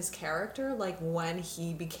point in his character, when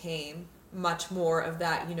he became much more of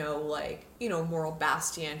that, moral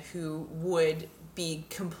bastion who would be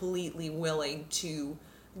completely willing to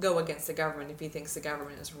go against the government if he thinks the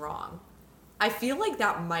government is wrong. I feel like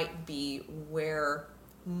that might be where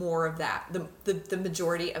more of that, the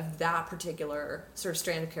majority of that particular sort of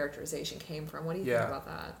strand of characterization came from. What do you think about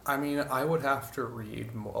that? I mean, I would have to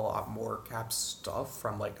read a lot more Cap stuff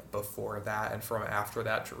from before that and from after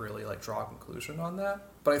that to really draw a conclusion on that.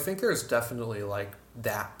 But I think there's definitely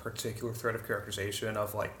that particular thread of characterization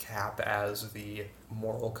of Cap as the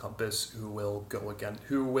moral compass who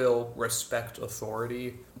will respect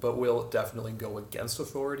authority, but will definitely go against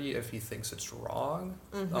authority if he thinks it's wrong.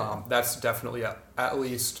 Mm-hmm. That's definitely at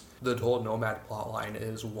least the whole Nomad plotline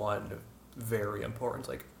is one very important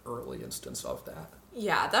early instance of that.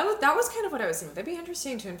 Yeah, that was kind of what I was thinking. That'd be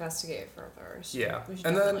interesting to investigate further. So yeah, we should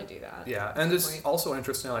definitely do that. Yeah, and it's also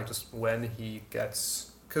interesting just when he gets.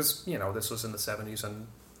 Because, this was in the 70s and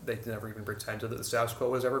they never even pretended that the status quo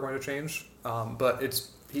was ever going to change. But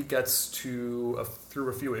it's he gets to through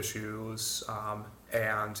a few issues,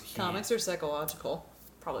 and comics or psychological,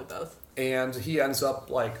 probably both. And he ends up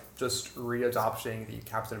like just readopting the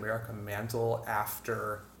Captain America mantle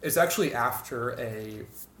after. It's actually after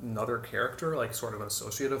another character, like sort of an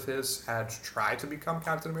associate of his, had tried to become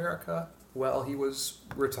Captain America while he was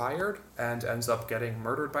retired, and ends up getting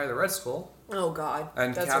murdered by the Red Skull. Oh God,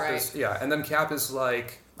 and that's Cap right. and then Cap is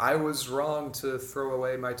like, I was wrong to throw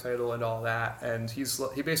away my title and all that, and he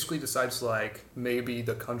basically decides like maybe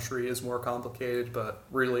the country is more complicated, but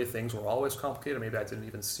really things were always complicated. Maybe I didn't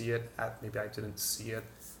even see it. Maybe I didn't see it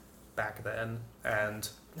back then, and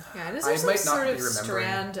yeah, and it's some sort of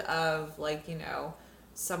strand of like, you know,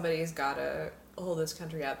 somebody's got to hold this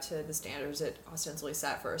country up to the standards it ostensibly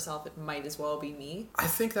set for herself. It might as well be me. I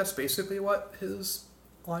think that's basically what his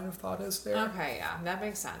line of thought is there. Okay, yeah, that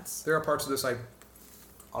makes sense. There are parts of this I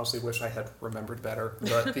honestly wish I had remembered better,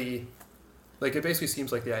 but it basically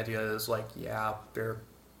seems like the idea is like, yeah, there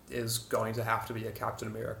is going to have to be a Captain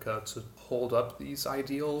America to hold up these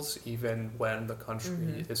ideals, even when the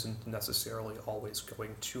country isn't necessarily always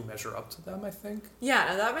going to measure up to them, I think. Yeah,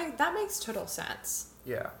 no, that makes total sense.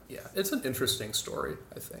 Yeah. It's an interesting story,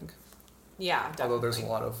 I think. Yeah, definitely. Although there's a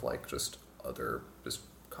lot of like just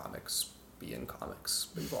comics being comics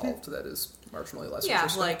involved that is marginally less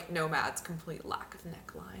interesting. Like Nomad's complete lack of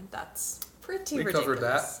neckline. That's pretty ridiculous. We covered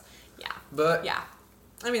that. Yeah. But yeah.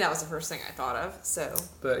 I mean, that was the first thing I thought of, so.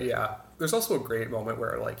 But yeah, there's also a great moment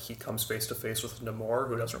where like he comes face to face with Namor,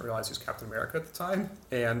 who doesn't realize he's Captain America at the time,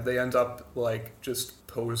 and they end up like just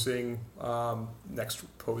posing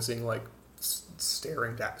like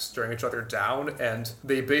staring each other down, and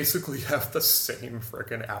they basically have the same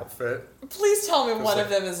freaking outfit. Please tell me one of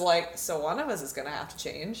them is like, so one of us is gonna have to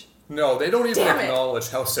change. No, they don't even acknowledge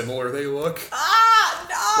how similar they look. Ah,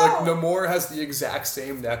 no! Like, Namor has the exact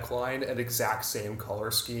same neckline and exact same color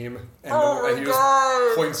scheme. And, and he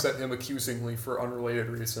just points at him accusingly for unrelated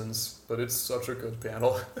reasons. But it's such a good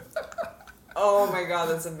panel. Oh my God,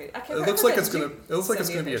 that's amazing. It looks like it's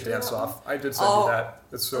gonna be a dance-off. I did send you that.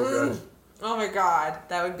 It's so good. Oh my God,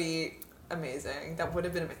 that would be amazing. That would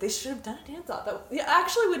have been amazing. They should have done a dance-off. That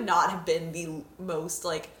actually would not have been the most,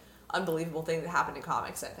 like, unbelievable thing that happened in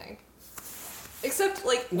comics, I think. Except,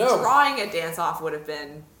 like, drawing a dance-off would have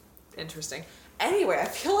been interesting. Anyway, I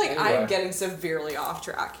feel like I'm getting severely off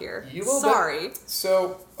track here. Sorry.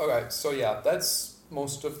 So yeah, that's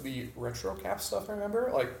most of the retro Cap stuff I remember.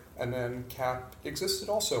 Like, and then Cap existed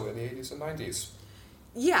also in the 80s and 90s.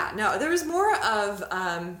 Yeah, no, there was more of,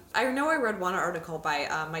 I know I read one article by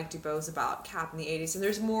Mike Dubose about Cap in the 80s, and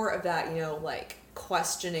there's more of that, you know, like,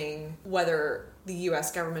 questioning whether the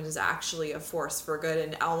U.S. government is actually a force for good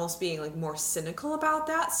and almost being, like, more cynical about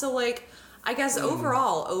that. So, like, I guess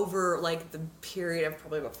overall, over, like, the period of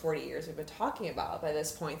probably about 40 years we've been talking about by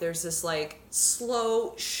this point, there's this, like,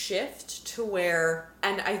 slow shift to where,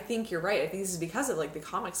 and I think you're right, I think this is because of, like, the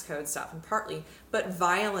Comics Code stuff, and partly, but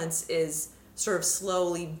violence is sort of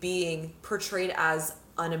slowly being portrayed as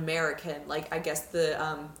un-American. Like, I guess the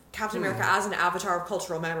Captain America as an avatar of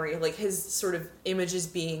cultural memory, like his sort of image is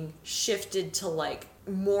being shifted to like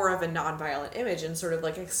more of a non-violent image and sort of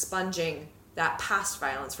like expunging that past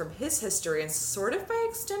violence from his history and sort of by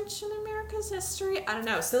extension America's history. I don't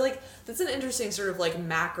know. So like that's an interesting sort of like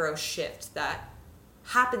macro shift that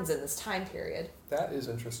happens in this time period. That is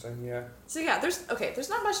interesting, yeah. So yeah, there's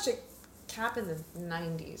not much to Cap in the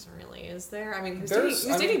 90s, really, is there? I mean, he was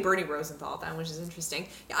dating Bernie Rosenthal then, which is interesting.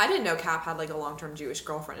 Yeah, I didn't know Cap had, like, a long-term Jewish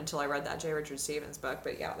girlfriend until I read that J. Richard Stevens book,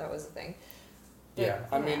 but yeah, that was the thing. But,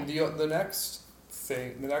 I mean, the next,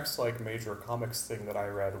 like, major comics thing that I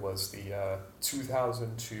read was the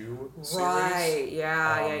 2002 series. Right,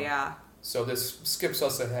 yeah. So this skips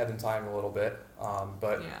us ahead in time a little bit,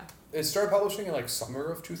 but... Yeah. It started publishing in like summer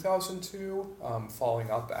of 2002, following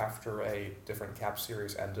up after a different Cap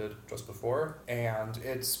series ended just before. And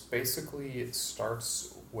it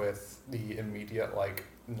starts with the immediate like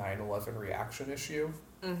 9/11 reaction issue,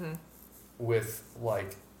 with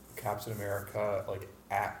like Captain America like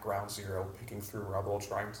at Ground Zero picking through rubble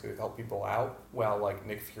trying to help people out, while like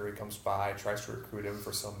Nick Fury comes by, tries to recruit him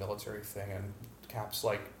for some military thing, and Cap's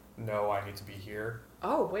like, no, I need to be here.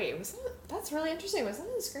 Oh, wait, that's really interesting. Was that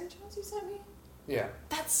in the screenshots you sent me? Yeah.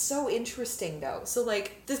 That's so interesting, though. So,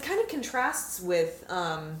 like, this kind of contrasts with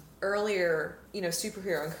earlier, you know,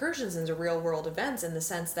 superhero incursions into real-world events in the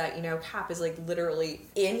sense that, you know, Cap is, like, literally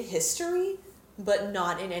in history, but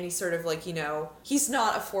not in any sort of, like, you know, he's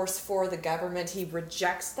not a force for the government. He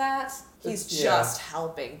rejects that. He's just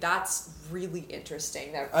helping. That's really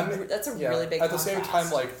interesting. That's a really big contrast. At the same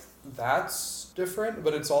time, like, That's different,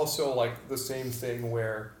 but it's also like the same thing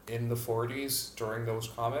where in the 40s during those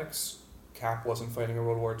comics, Cap wasn't fighting in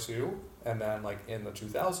World War II, and then like in the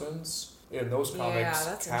 2000s in those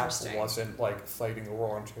comics, Cap wasn't like fighting the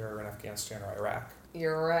war on terror in Afghanistan or Iraq.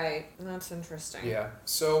 You're right. That's interesting. Yeah.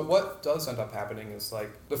 So what does end up happening is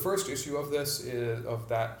like the first issue of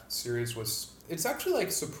that series was, it's actually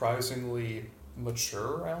like surprisingly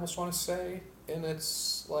mature, I almost want to say, in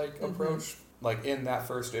its like approach. Like in that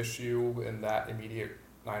first issue, in that immediate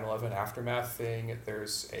 9/11 aftermath thing,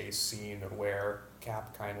 there's a scene where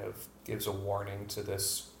Cap kind of gives a warning to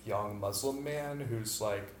this young Muslim man who's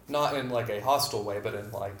like, not in like a hostile way, but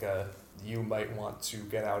in like a, you might want to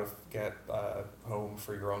get home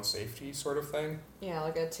for your own safety sort of thing. Yeah,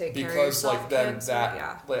 like a take because care of yourself. Like then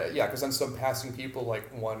because then some passing people,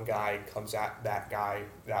 like one guy comes at that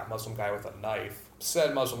Muslim guy with a knife.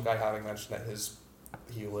 Said Muslim guy, having mentioned that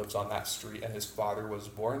he lives on that street and his father was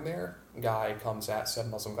born there. Guy comes at said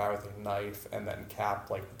Muslim guy with a knife, and then Cap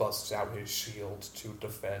like busts out his shield to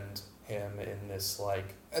defend him in this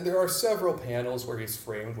like, and there are several panels where he's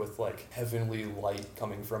framed with like heavenly light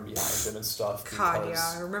coming from behind him and stuff. God,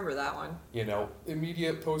 yeah, I remember that one. You know,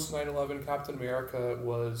 immediate post 9/11 Captain America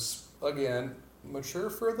was again mature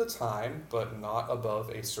for the time, but not above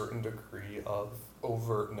a certain degree of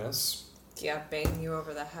overtness. Yeah, banging you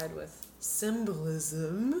over the head with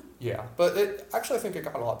symbolism. Yeah, but I think it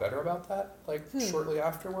got a lot better about that, like shortly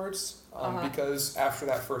afterwards, because after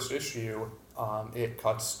that first issue, it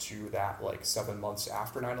cuts to that like 7 months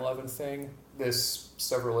after 9/11 thing. This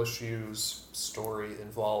several issues story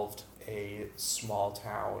involved a small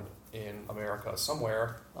town in America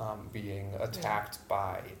somewhere being attacked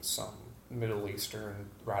by some Middle Eastern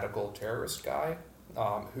radical terrorist guy.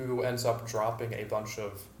 Who ends up dropping a bunch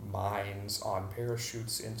of mines on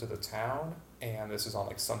parachutes into the town, and this is on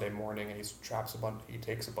like Sunday morning, and he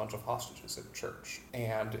takes a bunch of hostages at church,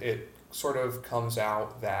 and it sort of comes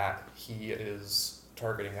out that he is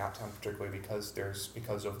targeting that town particularly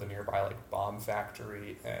because of the nearby like bomb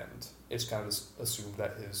factory, and it's kind of assumed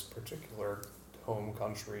that his particular home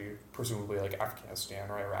country, presumably like Afghanistan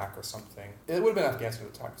or Iraq or something. It would have been Afghanistan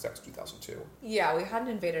at the time because that was 2002. Yeah, we hadn't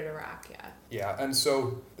invaded Iraq yet. Yeah, and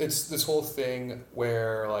so it's this whole thing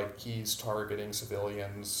where like he's targeting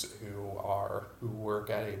civilians who work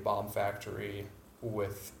at a bomb factory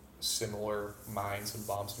with similar mines and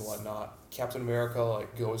bombs and whatnot. Captain America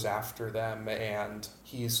like goes after them, and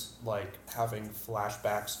he's like having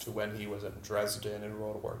flashbacks to when he was in Dresden in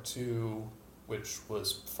World War II, which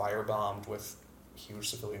was firebombed with huge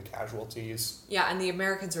civilian casualties. Yeah, and the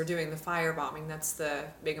Americans were doing the firebombing. That's the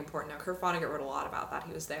big important note. Kurt Vonnegut wrote a lot about that.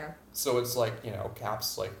 He was there. So it's like, you know,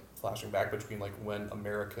 Cap's like flashing back between like when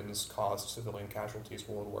Americans caused civilian casualties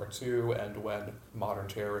in World War II and when modern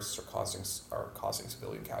terrorists are causing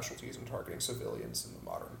civilian casualties and targeting civilians in the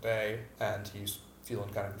modern day, and he's feeling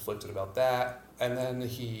kind of conflicted about that. And then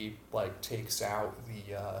he like takes out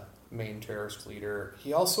the main terrorist leader.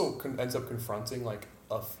 He also ends up confronting like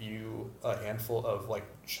a handful of like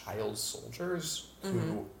child soldiers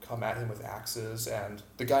who come at him with axes, and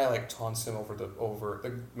the guy like taunts him over the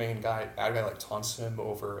bad guy like taunts him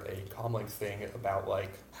over a comlink thing about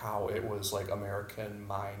like how it was like American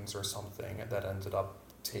mines or something that ended up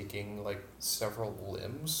taking like several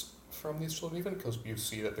limbs from these children, even because you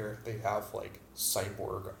see that they have like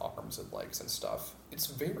cyborg arms and legs and stuff. It's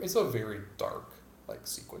a very dark like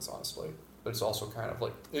sequence, honestly. But it's also kind of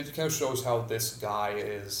like, it kind of shows how this guy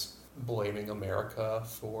is blaming America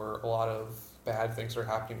for a lot of bad things that are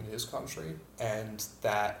happening in his country, and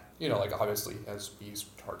that, you know, like obviously he's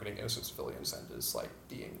targeting innocent civilians and is like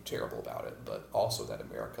being terrible about it, but also that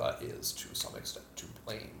America is to some extent to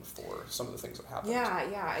blame for some of the things that happened.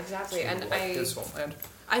 Yeah, exactly. And his homeland.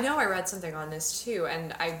 I know I read something on this too,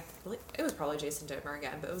 and it was probably Jason Dittmer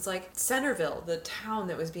again, but it was like Centerville, the town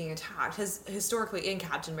that was being attacked, has historically in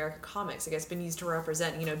Captain America comics, I guess, been used to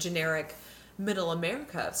represent, you know, generic middle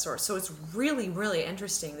America of sorts. So it's really, really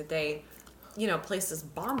interesting that they, you know, placed this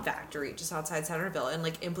bomb factory just outside Centerville and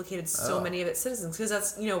like implicated so many of its citizens, because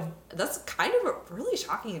that's, you know, that's kind of a really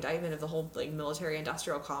shocking indictment of the whole like military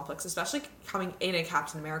industrial complex, especially coming in a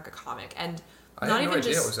Captain America comic. And I had no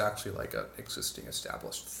idea it was actually like an existing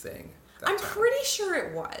established thing. I'm pretty sure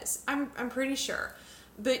it was. I'm pretty sure.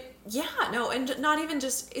 But yeah, no, and not even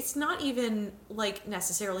just, it's not even like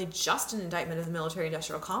necessarily just an indictment of the military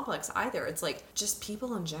industrial complex either. It's like just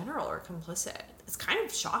people in general are complicit. It's kind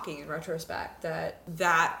of shocking in retrospect that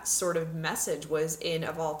that sort of message was in,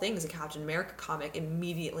 of all things, a Captain America comic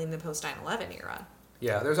immediately in the post 9/11 era.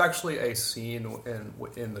 Yeah, there's actually a scene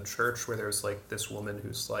in the church where there's like this woman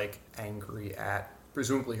who's like angry at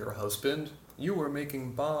presumably her husband you were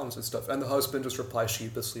making bombs and stuff. And the husband just replies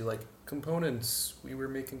sheepishly, like, components, we were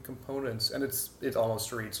making components. And it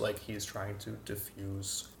almost reads like he's trying to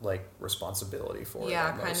diffuse, like, responsibility for it.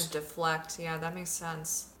 Yeah, kind of deflect. Yeah, that makes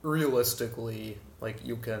sense. Realistically, like,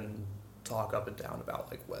 you can talk up and down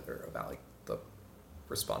about, like, the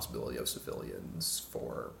responsibility of civilians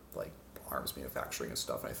for, like, arms manufacturing and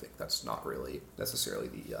stuff. And I think that's not really necessarily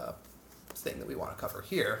the thing that we want to cover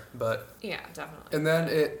here. But yeah, definitely. and then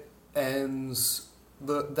it ends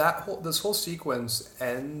this whole sequence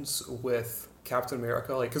ends with Captain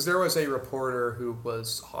America, like, because there was a reporter who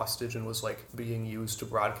was hostage and was, like, being used to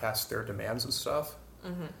broadcast their demands and stuff.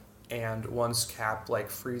 Mm-hmm. And once Cap, like,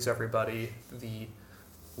 frees everybody, the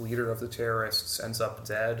leader of the terrorists ends up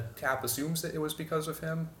dead. Cap assumes that it was because of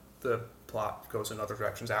him. The plot goes in other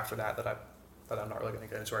directions after that I'm not really going to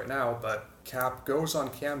get into right now, but Cap goes on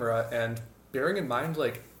camera, and bearing in mind,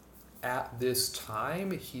 like, at this time,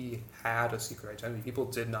 he had a secret identity. People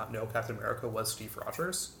did not know Captain America was Steve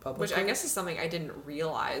Rogers publicly. Which I guess is something I didn't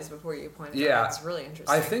realize before you pointed Yeah. out. It's really interesting.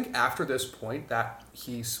 I think after this point that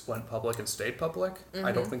he went public and stayed public. Mm-hmm.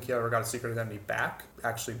 I don't think he ever got a secret identity back,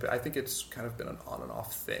 actually, but I think it's kind of been an on and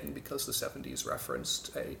off thing because the 70s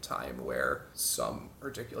referenced a time where some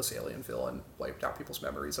ridiculous alien villain wiped out people's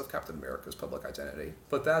memories of Captain America's public identity.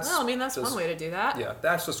 But that's... Well, I mean, that's just, one way to do that. Yeah,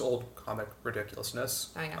 that's just old comic ridiculousness.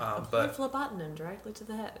 I know. But flip a button and directly to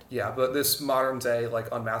the head. yeah, but this modern day, like,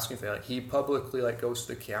 unmasking thing, like, he publicly, like, goes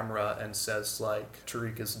to the camera and says, like,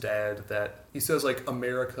 Tariq is dead, that he says, like,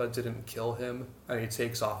 America didn't kill him, and he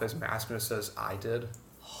takes off his mask and it says, I did.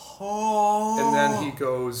 Oh. And then he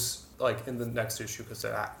goes, like, in the next issue, because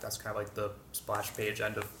that's kind of like the splash page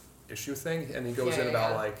end of issue thing, and he goes in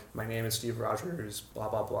about, like, my name is Steve Rogers, blah,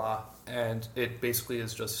 blah, blah, and it basically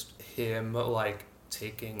is just him, like,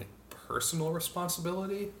 taking personal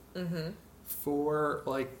responsibility for,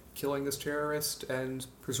 like, killing this terrorist and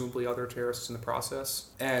presumably other terrorists in the process,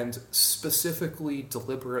 and specifically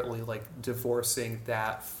deliberately, like, divorcing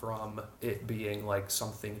that from it being, like,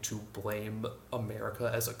 something to blame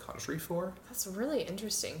America as a country for. That's really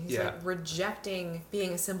interesting. He's Yeah. like rejecting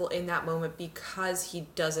being a symbol in that moment because he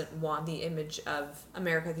doesn't want the image of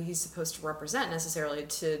America that he's supposed to represent necessarily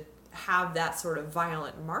to have that sort of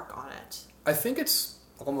violent mark on it. I think it's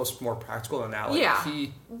almost more practical than that. Like, Yeah.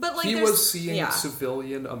 he But, like, he there's- was seeing yeah.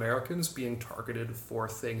 civilian Americans being targeted for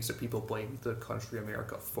things that people blame the country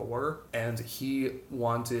America for, and he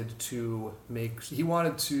wanted to,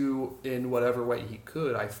 in whatever way he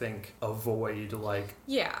could, I think, avoid, like,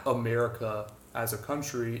 Yeah. America as a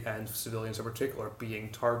country and civilians in particular being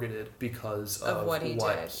targeted because of what he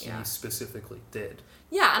did, he yeah. specifically did.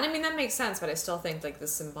 Yeah, and I mean, that makes sense, but I still think, like, the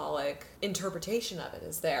symbolic interpretation of it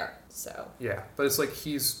is there, so. Yeah, but it's like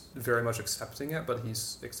he's very much accepting it, but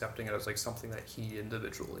he's accepting it as, like, something that he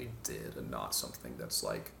individually did and not something that's,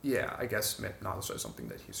 like, yeah, I guess not necessarily something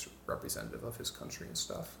that he's representative of his country and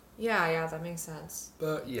stuff. Yeah, that makes sense.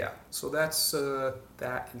 But yeah, so that's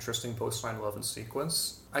that interesting post 9/11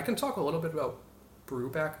 sequence. I can talk a little bit about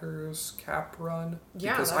Brubacker's Cap run.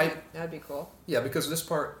 Yeah, because that'd be cool. Yeah, because this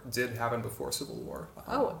part did happen before Civil War. Wait. I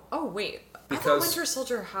thought Because- Winter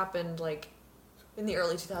Soldier happened, like, in the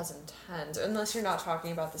early 2010s, unless you're not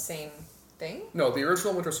talking about the same thing? No, the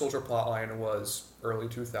original Winter Soldier plotline was early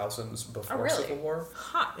 2000s before really? Civil War.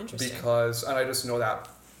 Huh, interesting. And I just know that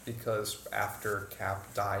because after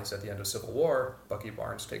Cap dies at the end of Civil War, Bucky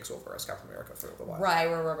Barnes takes over as Captain America for a little while.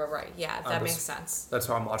 Right. Yeah, that makes sense. That's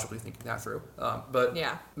how I'm logically thinking that through. But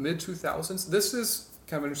Yeah. mid-2000s, this is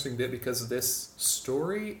kind of an interesting bit because this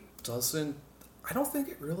story I don't think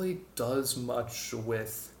it really does much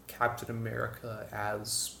with Captain America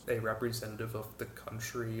as a representative of the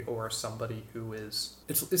country or somebody who is...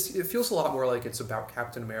 It feels a lot more like it's about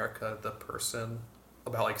Captain America, the person,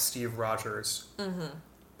 about, like, Steve Rogers,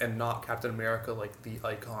 and not Captain America, like, the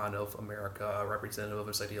icon of America, a representative of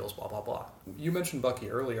his ideals, blah, blah, blah. You mentioned Bucky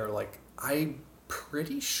earlier. Like, I'm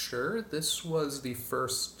pretty sure this was the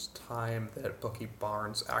first time that Bucky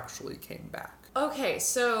Barnes actually came back. Okay,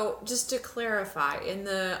 so just to clarify, in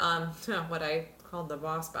the, what I called the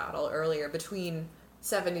boss battle earlier between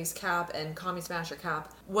 70s Cap and Commie Smasher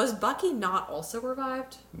Cap, was Bucky not also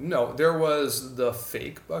revived? No, there was the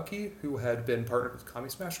fake Bucky who had been partnered with Commie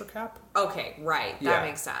Smasher Cap. Okay, right. That Yeah.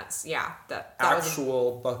 makes sense. Yeah. That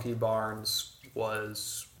Actual Bucky Barnes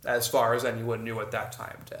was, as far as anyone knew at that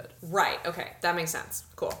time, dead. Right, okay. That makes sense.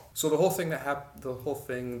 Cool. So the whole thing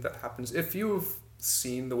that happens, if you've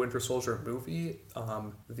seen the Winter Soldier movie,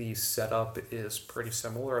 the setup is pretty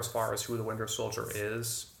similar as far as who the Winter Soldier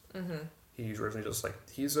is. He's originally just like,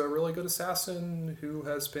 he's a really good assassin who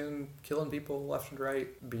has been killing people left and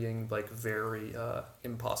right, being like very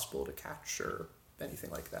impossible to catch or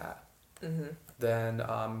anything like that. Then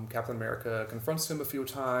Captain America confronts him a few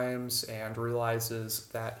times and realizes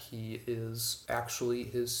that he is actually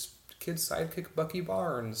his kid's sidekick, Bucky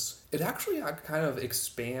Barnes. It actually kind of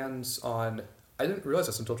expands on... I didn't realize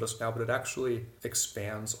this until just now, but it actually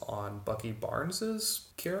expands on Bucky Barnes's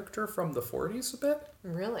character from the 40s a bit.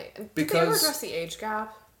 Really? Did Because... they ever address the age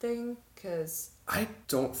gap thing? Because... I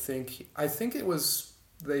don't think... I think it was...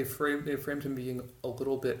 They framed him being a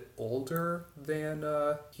little bit older than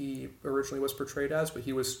he originally was portrayed as, but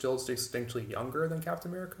he was still distinctly younger than Captain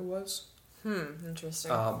America was.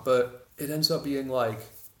 Interesting. But it ends up being like,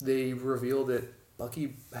 they revealed that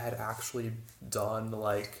Bucky had actually done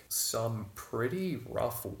like some pretty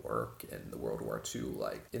rough work in the World War II,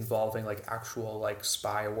 like involving like actual like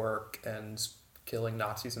spy work and killing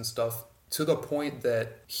Nazis and stuff, to the point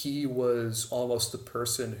that he was almost the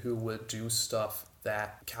person who would do stuff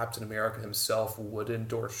that Captain America himself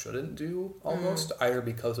wouldn't or shouldn't do, almost, either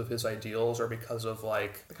because of his ideals or because of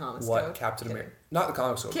like The comics what code? Captain America, not the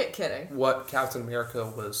comics code, Kidding. what Captain America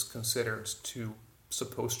was considered to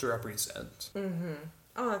supposed to represent.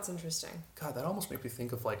 Oh, that's interesting. God, that almost makes me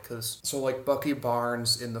think of like, like Bucky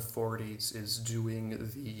Barnes in the 40s is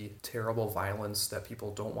doing the terrible violence that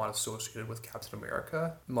people don't want associated with Captain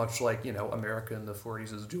America, much like, you know, America in the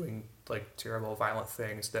 40s is doing like terrible violent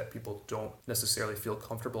things that people don't necessarily feel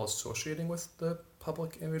comfortable associating with the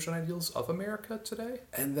public image and ideals of America today.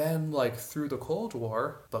 And then like through the Cold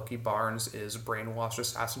War, Bucky Barnes is brainwashed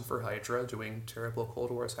assassin for Hydra, doing terrible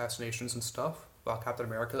Cold War assassinations and stuff, while Captain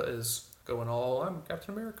America is going all, I'm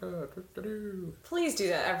Captain America. Please do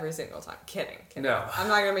that every single time. Kidding. No. I'm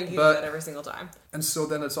not going to make you do that every single time. And so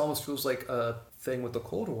then it almost feels like a thing with the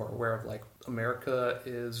Cold War where like America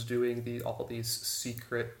is doing all these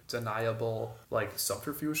secret, deniable, like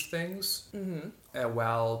subterfuge things. And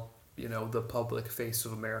while, you know, the public face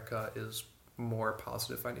of America is more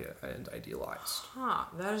positive and idealized.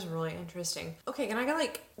 That is really interesting. Okay, can I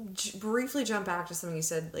briefly jump back to something you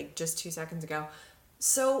said like just 2 seconds ago?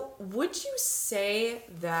 So, would you say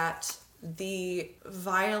that the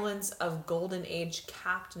violence of Golden Age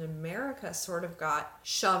Captain America sort of got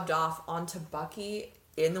shoved off onto Bucky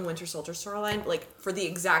in the Winter Soldier storyline, like for the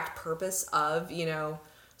exact purpose of, you know,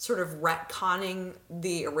 sort of retconning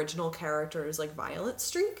the original character's like violent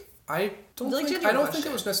streak? I don't think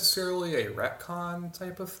it was necessarily a retcon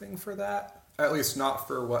type of thing for that. At least not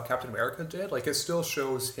for what Captain America did. Like, it still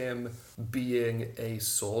shows him being a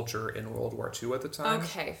soldier in World War II at the time.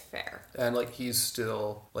 Okay, fair. And, like, he's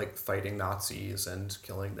still, like, fighting Nazis and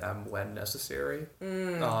killing them when necessary.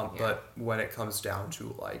 But when it comes down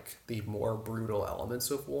to, like, the more brutal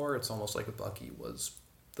elements of war, it's almost like Bucky was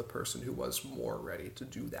the person who was more ready to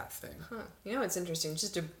do that thing. You know, it's interesting.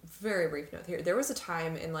 Just a very brief note here. There was a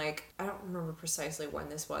time in, like, I don't remember precisely when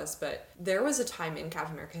this was, but there was a time in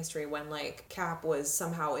Captain America history when, like, Cap was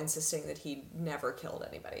somehow insisting that he never killed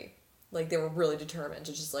anybody. Like, they were really determined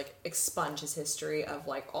to just, like, expunge his history of,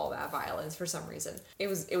 like, all that violence for some reason. It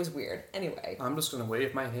was weird. Anyway. I'm just gonna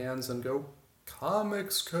wave my hands and go,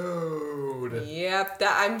 comics code! Yep.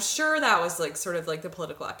 I'm sure that was, like, sort of, like, the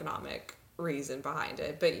political economic reason behind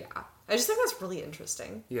it, but yeah, I just think that's really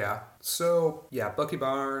interesting. Yeah. So yeah, Bucky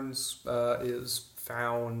Barnes is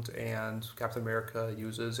found, and Captain America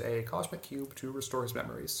uses a cosmic cube to restore his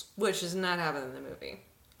memories, which does not happen in the movie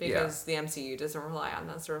because the MCU doesn't rely on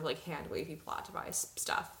that sort of like hand wavy plot device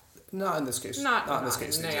stuff. Not in this case. Not in this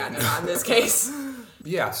case. Not in this case.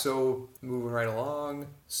 Yeah, so moving right along,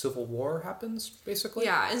 Civil War happens, basically.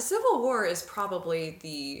 Yeah, and Civil War is probably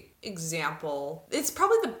the example, it's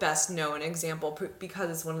probably the best known example because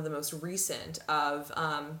it's one of the most recent of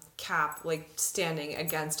Cap, like, standing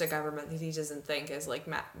against a government that he doesn't think is, like,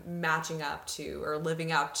 matching up to or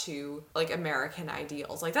living up to, like, American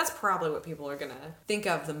ideals. Like, that's probably what people are gonna think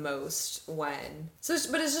of the most when...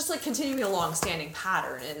 but it's just, like, continuing a long-standing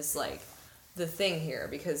pattern is, like, the thing here,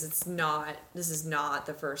 because this is not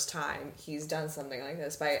the first time he's done something like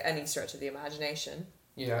this by any stretch of the imagination.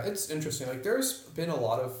 Yeah, it's interesting. Like, there's been a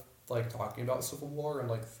lot of, like, talking about Civil War and,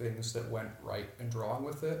 like, things that went right and wrong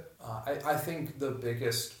with it. I think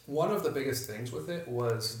one of the biggest things with it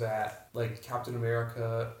was that, like, Captain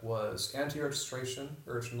America was anti-registration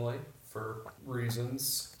originally for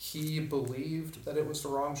reasons. He believed that it was the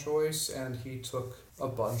wrong choice, and he took a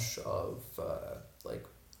bunch of, like,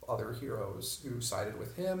 other heroes who sided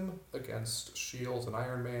with him against S.H.I.E.L.D. and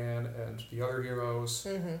Iron Man and the other heroes.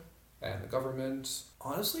 and the government.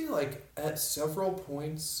 Honestly, like, at several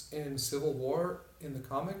points in Civil War in the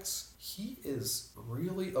comics, he is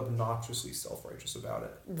really obnoxiously self-righteous about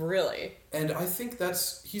it. Really? And I think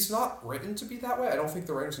he's not written to be that way. I don't think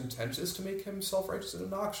the writer's intent is to make him self-righteous and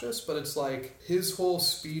obnoxious, but it's like his whole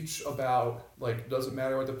speech about, like, doesn't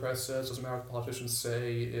matter what the press says, doesn't matter what the politicians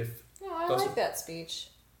say, if... No, I like that speech.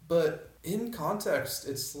 But in context,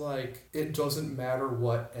 it's like, it doesn't matter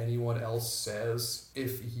what anyone else says.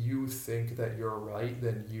 If you think that you're right,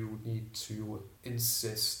 then you need to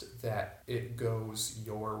insist that it goes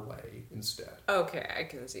your way instead. Okay, I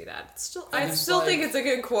can see that. I still think it's a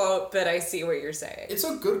good quote, but I see what you're saying. It's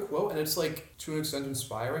a good quote, and it's, like, to an extent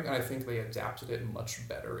inspiring, and I think they adapted it much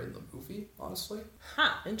better in the movie, honestly.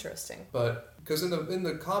 Huh, interesting. But, because in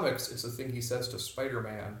the comics, it's the thing he says to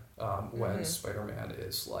Spider-Man when Spider-Man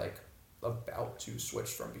is, like, about to switch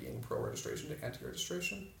from being pro-registration to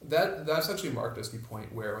anti-registration. That's actually marked as the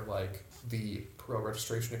point where, like, the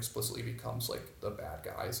pro-registration explicitly becomes, like, the bad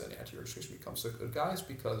guys and anti-registration becomes the good guys,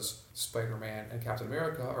 because Spider-Man and Captain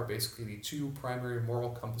America are basically the two primary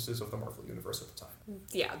moral compasses of the Marvel Universe at the time.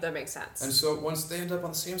 Yeah, that makes sense. And so once they end up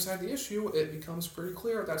on the same side of the issue, it becomes pretty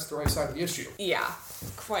clear that's the right side of the issue. Yeah,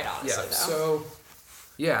 quite honestly, though. So...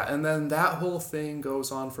 yeah, and then that whole thing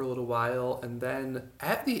goes on for a little while, and then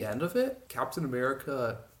at the end of it, Captain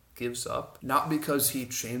America gives up. Not because he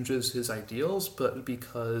changes his ideals, but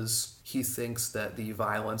because he thinks that the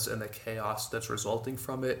violence and the chaos that's resulting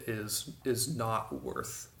from it is not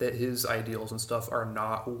worth, that his ideals and stuff are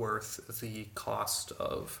not worth the cost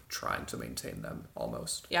of trying to maintain them,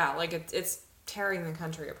 almost. Yeah, like it's tearing the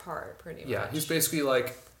country apart, pretty much. Yeah, he's basically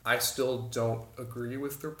like, I still don't agree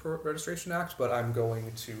with the Registration Act, but I'm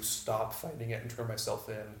going to stop fighting it and turn myself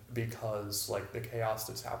in because, like, the chaos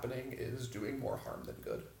that's happening is doing more harm than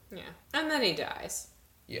good. Yeah. And then he dies.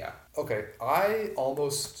 Yeah. Okay, I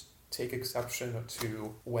almost take exception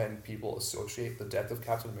to when people associate the death of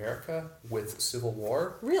Captain America with Civil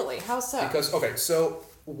War. Really? How so? Because, okay, so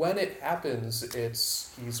when it happens,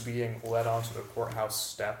 he's being led onto the courthouse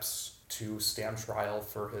steps to stand trial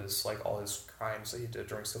for all his crimes that he did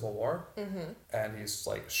during Civil War. Mm-hmm. And he's,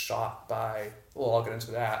 like, shot by, well, I'll get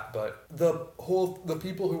into that, but the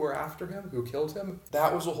people who were after him, who killed him,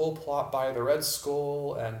 that was a whole plot by the Red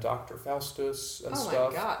Skull and Dr. Faustus and stuff. Oh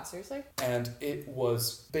my god, seriously? And it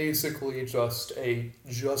was basically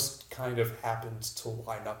just kind of happened to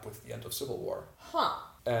line up with the end of Civil War. Huh.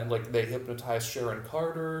 And, like, they hypnotized Sharon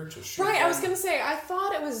Carter to shoot him. I was gonna say, I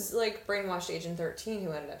thought it was, like, brainwashed Agent 13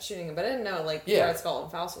 who ended up shooting him, but I didn't know, like, the Red Skull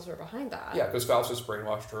and Faustus were behind that. Yeah, because Faustus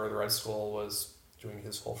brainwashed her, the Red Skull was doing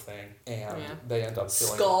his whole thing, and they end up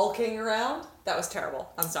killing Skulking around? That was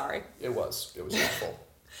terrible. I'm sorry. It was awful.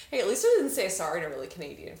 Hey, at least I didn't say sorry in a really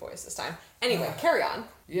Canadian voice this time. Anyway, carry on.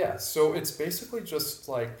 Yeah, so it's basically just,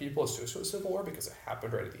 like, people associate with Civil War because it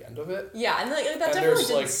happened right at the end of it. Yeah, and like, that definitely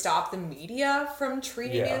didn't stop the media from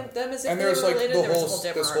treating them as if they were related. And there's,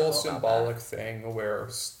 like, this whole symbolic thing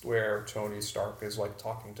where Tony Stark is, like,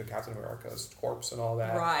 talking to Captain America's corpse and all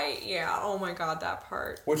that. Right, yeah. Oh my god, that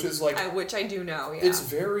part. Which is, like... which I do know, yeah. It's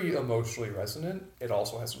very emotionally resonant. It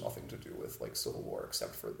also has nothing to do with, like, Civil War,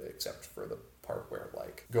 except for the part where,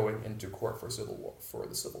 like, going into court for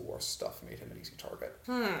the Civil War stuff made him an easy target.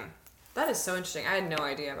 That is so interesting. I had no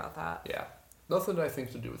idea about that. Yeah. Nothing, I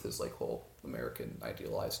think, to do with his, like, whole American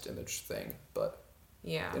idealized image thing, but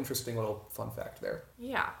yeah, interesting little fun fact there.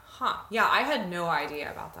 Yeah. Huh. Yeah, I had no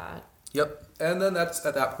idea about that. Yep. And then that's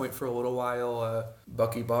at that point for a little while,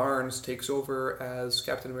 Bucky Barnes takes over as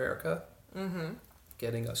Captain America. Mm-hmm.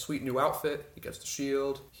 Getting a sweet new outfit. He gets the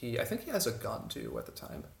shield. I think he has a gun, too, at the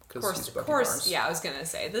time. Of course, yeah, I was going to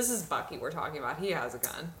say, this is Bucky we're talking about. He has a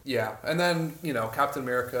gun. Yeah, and then, Captain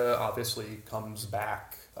America obviously comes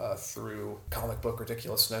back through comic book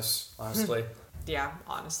ridiculousness, honestly. Yeah,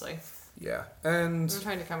 honestly. Yeah, and... I'm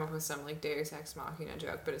trying to come up with some, like, Deus Ex Machina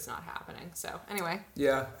joke, but it's not happening, so, anyway.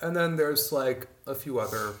 Yeah, and then there's, like, a few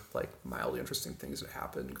other, like, mildly interesting things that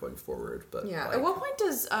happen going forward, but... Yeah, like, at what point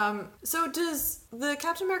does the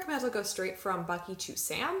Captain America mantle go straight from Bucky to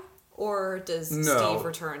Sam? Or does Steve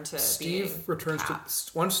return to Steve returns Cap?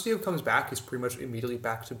 Once Steve comes back, he's pretty much immediately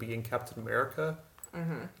back to being Captain America.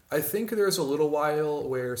 Mm-hmm. I think there's a little while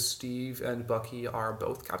where Steve and Bucky are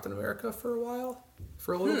both Captain America for a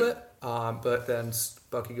little bit. But then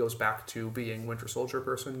Bucky goes back to being Winter Soldier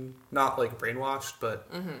person, not like brainwashed, but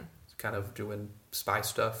kind of doing spy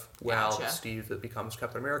stuff. While Steve becomes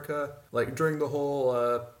Captain America, like during the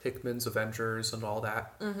whole Hickman's Avengers and all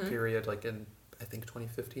that period, like in I think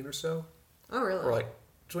 2015 or so. Oh, really? Or like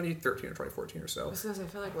 2013 or 2014 or so. I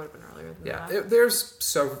feel like it would have been earlier than that. Yeah,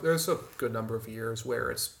 there's a good number of years where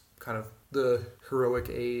it's kind of the heroic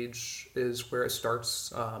age is where it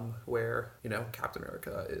starts, where, Captain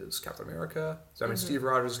America is Captain America. So, Steve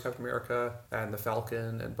Rogers is Captain America, and the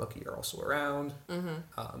Falcon and Bucky are also around.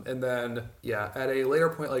 And then, at a later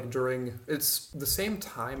point, like it's the same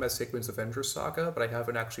time as Hickman's Avengers saga, but I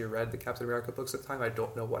haven't actually read the Captain America books at the time. I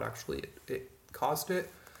don't know what actually it caused it.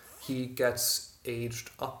 He gets aged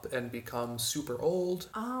up and becomes super old.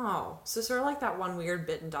 Oh, so sort of like that one weird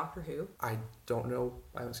bit in Doctor Who? I don't know.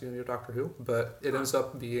 I haven't seen any of Doctor Who, but it ends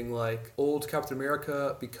up being like old Captain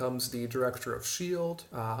America becomes the director of S.H.I.E.L.D.,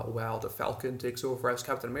 while the Falcon takes over as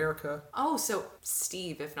Captain America. Oh, so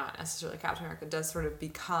Steve, if not necessarily Captain America, does sort of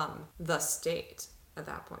become the State at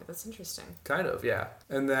that point. That's interesting. Kind of, yeah.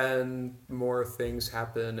 And then more things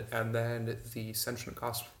happen, and then the sentient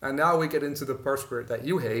cosmos. And now we get into the part that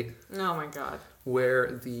you hate. Oh my god. Where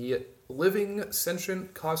the living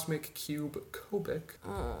sentient cosmic cube Kobik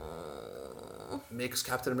makes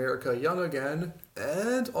Captain America young again,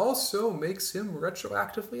 and also makes him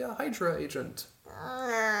retroactively a Hydra agent.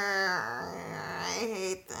 I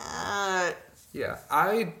hate that. Yeah,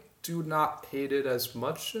 I do not hate it as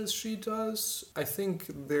much as she does. I think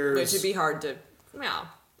there's... Which would be hard to... Yeah,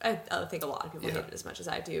 I think a lot of people hate it as much as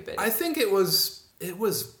I do, but... I think it was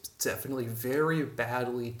definitely very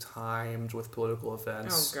badly timed with political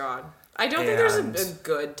events. Oh, God. I don't think there's a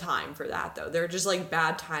good time for that, though. There are just, like,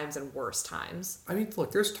 bad times and worse times. I mean,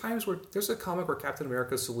 look, there's times where... There's a comic where Captain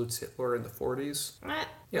America salutes Hitler in the 40s. What?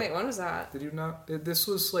 Yeah. Wait, when was that? Did you not? This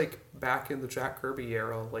was, like, back in the Jack Kirby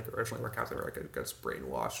era, like, originally where Captain America gets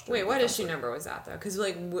brainwashed. Wait, what issue number was that, though? Because,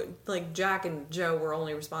 like Jack and Joe were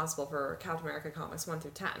only responsible for Captain America comics 1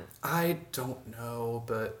 through 10. I don't know,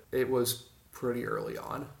 but it was pretty early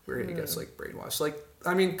on where he gets, like, brainwashed. Like,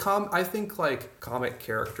 I mean, I think, like, comic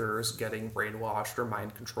characters getting brainwashed or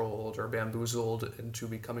mind controlled or bamboozled into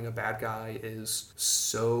becoming a bad guy is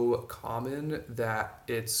so common that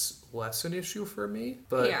it's less an issue for me.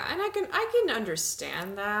 But yeah, and I can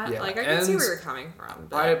understand that. Yeah, like, I can see where you're coming from.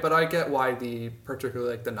 But I get why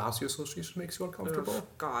particularly, like, the Nazi Association makes you uncomfortable. Oh,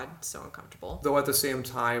 God, so uncomfortable. Though at the same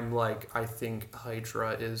time, like, I think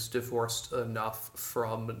Hydra is divorced enough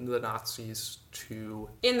from the Nazis to...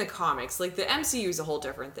 In the comics, like, the MCU is a whole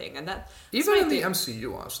different thing, and that... Even in the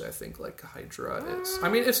MCU, honestly, I think, like, Hydra is... I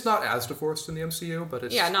mean, it's not as divorced in the MCU, but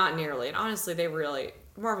it's... Yeah, not nearly. And honestly,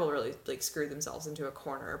 Marvel really, like, screwed themselves into a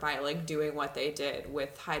corner by, like, doing what they did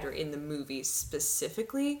with Hydra in the movies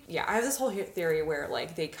specifically. Yeah, I have this whole theory where,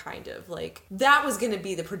 like, they kind of, like... That was going to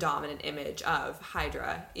be the predominant image of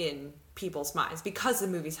Hydra in people's minds because the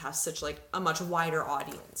movies have such, like, a much wider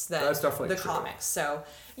audience than the comics. So,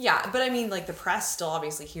 yeah, but I mean, like, the press still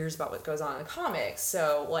obviously hears about what goes on in the comics.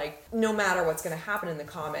 So, like, no matter what's going to happen in the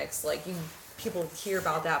comics, like, people hear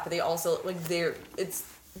about that, but they also, like, it's...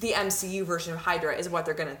 The MCU version of Hydra is what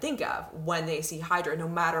they're going to think of when they see Hydra, no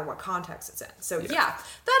matter what context it's in. So, yeah,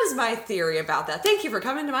 that is my theory about that. Thank you for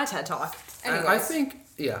coming to my TED Talk. Anyways. I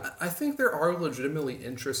think there are legitimately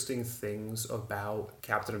interesting things about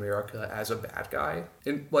Captain America as a bad guy.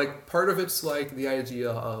 And, like, part of it's, like, the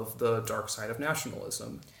idea of the dark side of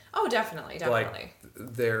nationalism. Oh, definitely. Like,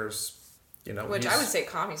 there's... Which I would say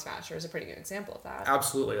Commie Smasher is a pretty good example of that.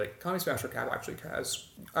 Absolutely. Like, Commie Smasher Cap actually has...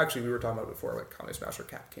 Actually, we were talking about it before, like, Commie Smasher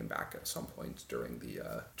Cap came back at some point during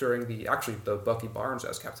the Bucky Barnes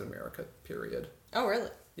as Captain America period. Oh, really?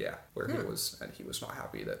 Yeah, where he was not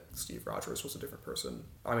happy that Steve Rogers was a different person.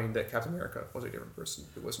 I mean, that Captain America was a different person.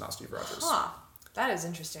 It was not Steve Rogers. Huh. That is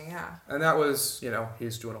interesting, yeah. And that was,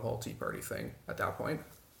 he's doing a whole Tea Party thing at that point.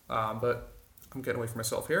 But I'm getting away from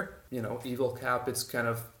myself here. Evil Cap, it's kind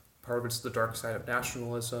of... Part of it's the dark side of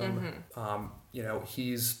nationalism.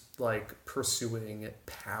 He's, like, pursuing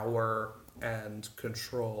power and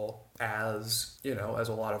control as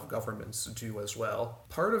a lot of governments do as well.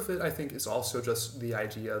 Part of it, I think, is also just the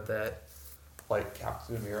idea that, like,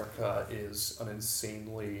 Captain America is an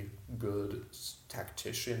insanely good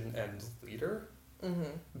tactician and leader.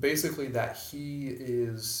 Basically that he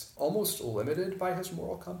is almost limited by his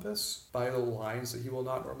moral compass, by the lines that he will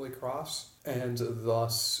not normally cross, and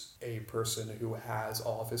thus a person who has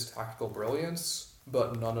all of his tactical brilliance,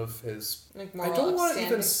 but none of his... Like, I don't want to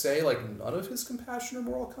even say, like, none of his compassion or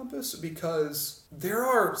moral compass, because there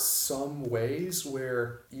are some ways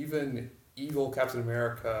where even evil Captain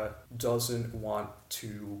America doesn't want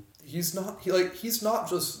to... He's not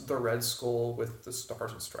just the Red Skull with the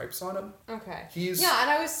stars and stripes on him. Okay. Yeah,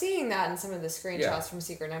 and I was seeing that in some of the screenshots from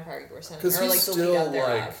Secret Empire you were sending. Because he's still,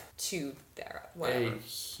 like, to thereof, whatever. A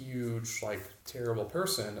huge, like, terrible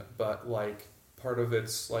person, but, like, part of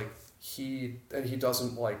it's, like, he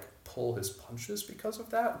doesn't, like, pull his punches because of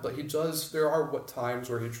that, but he does. There are times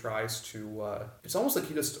where he tries to. It's almost like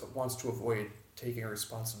he just wants to avoid taking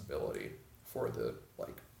responsibility for the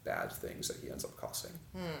bad things that he ends up causing.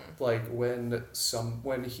 Like when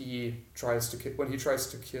he tries to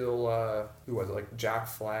kill who was it, Jack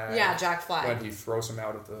Flag. Yeah, Jack Flag. When he throws him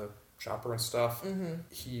out of the chopper and stuff,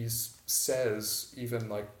 he says,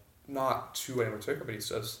 even not to anyone in particular, but he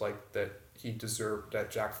says that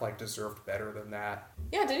Jack Flag deserved better than that.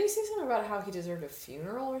 Yeah, did he say something about how he deserved a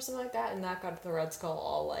funeral or something like that, and that got the Red Skull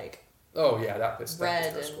all Oh yeah, that pissed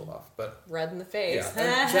red Red Skull off, but red in the face.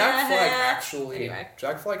 Yeah, and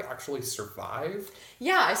Jack Flag actually survived.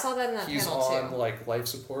 Yeah, I saw that in that He's panel too. on life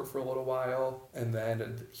support for a little while, and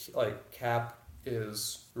then Cap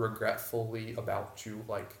is regretfully about to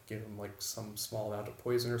give him some small amount of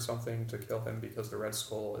poison or something to kill him because the Red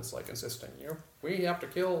Skull is insisting we have to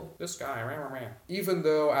kill this guy, even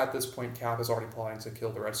though at this point Cap is already plotting to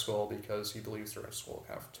kill the Red Skull because he believes the Red Skull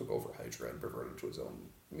took over Hydra and perverted to his own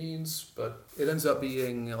means. But it ends up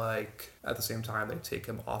being at the same time they take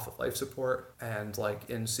him off of life support, and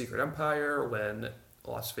in Secret Empire, when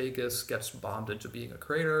Las Vegas gets bombed into being a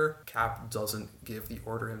crater, Cap doesn't give the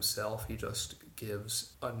order himself. He just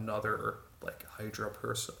gives another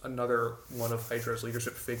another one of Hydra's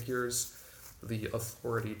leadership figures the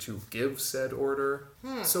authority to give said order.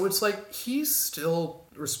 So it's he's still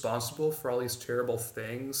responsible for all these terrible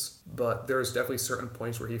things, but there's definitely certain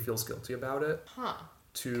points where he feels guilty about it.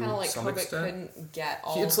 To kind of some Kobik extent, couldn't get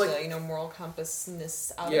all the moral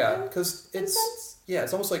compassness out of him. Yeah, because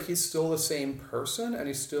it's almost like he's still the same person, and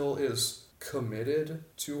he still is committed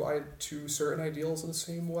to certain ideals in the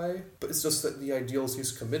same way. But it's just that the ideals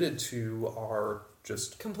he's committed to are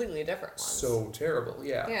just completely different ones. So terrible.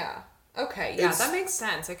 Yeah. Yeah. Okay. Yeah, that makes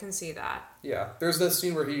sense. I can see that. Yeah. There's this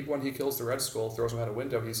scene where when he kills the Red Skull, throws him out a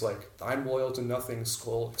window. He's like, "I'm loyal to nothing,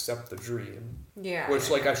 Skull, except the dream." Yeah. Which,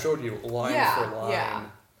 I showed you, line for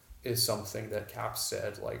line, is something that Cap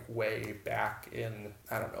said, way back in,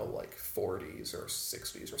 I don't know, 40s or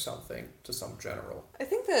 60s or something, to some general. I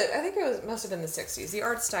think it must have been the 60s. The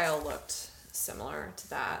art style looked similar to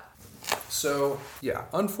that. So, yeah,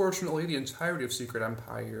 unfortunately, the entirety of Secret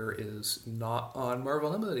Empire is not on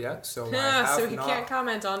Marvel Unlimited yet, so can't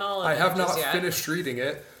comment on all of it. I have not finished reading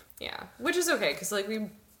it. Yeah, which is okay, because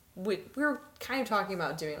we were kind of talking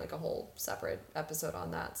about doing a whole separate episode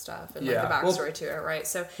on that stuff and the backstory to it, right?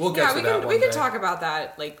 So we'll get to that we can talk about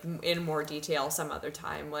that in more detail some other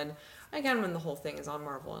time when the whole thing is on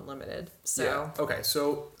Marvel Unlimited. So yeah. Okay,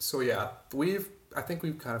 so yeah, I think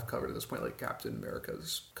we've kind of covered at this point Captain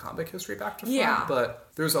America's comic history back to front, but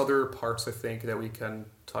there's other parts I think that we can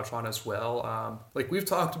touch on as well. We've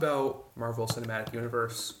talked about Marvel Cinematic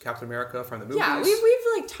Universe Captain America from the movies. Yeah,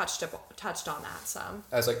 we've touched on that some.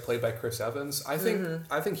 As played by Chris Evans. I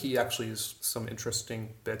think he actually is some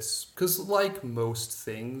interesting bits, because most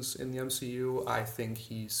things in the MCU, I think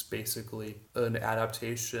he's basically an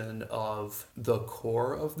adaptation of the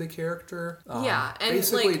core of the character. And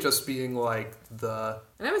basically just being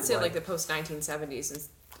and I would say the post 1970s and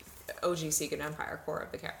OG Secret Empire core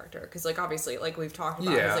of the character, because obviously we've talked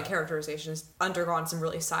about his characterization has undergone some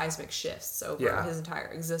really seismic shifts over his entire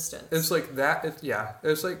existence. It's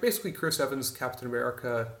it's basically Chris Evans' Captain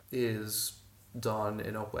America is done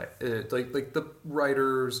in a way the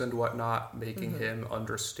writers and whatnot making him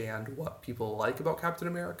understand what people like about Captain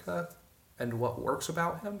America and what works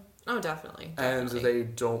about him. Oh, definitely. And they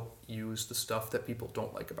don't use the stuff that people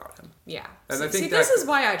don't like about him. Yeah. And I think this is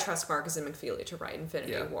why I trust Marcus and McFeely to write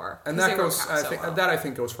Infinity War. And that goes. I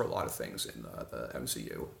think goes for a lot of things in the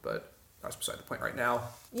MCU, but that's beside the point right now.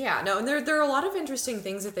 Yeah. No, and there are a lot of interesting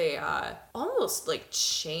things that they almost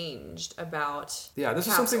changed about. Yeah, this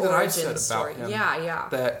is something that I said about him. Yeah.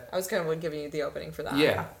 That I was kind of giving you the opening for that.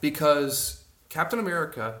 Yeah, because Captain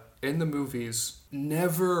America in the movies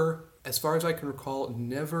never, as far as I can recall,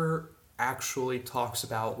 never actually talks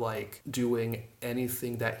about doing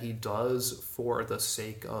anything that he does for the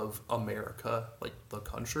sake of America, the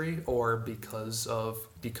country, or because of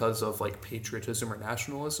patriotism or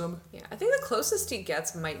nationalism. Yeah, I think the closest he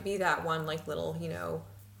gets might be that one little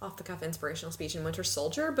off the cuff inspirational speech in Winter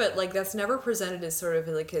Soldier, but that's never presented as sort of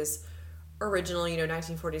his original,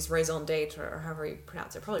 1940s raison d'etre, or however you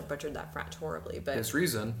pronounce it. Probably butchered that French horribly, but his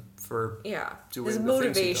reason for doing his the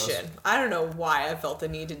motivation. Things he does. I don't know why I felt the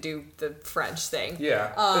need to do the French thing.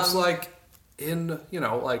 Yeah, it's in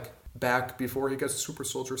back before he gets Super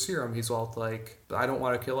Soldier Serum, he's all I don't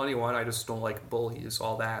want to kill anyone. I just don't like bullies.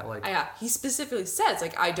 All that yeah, he specifically says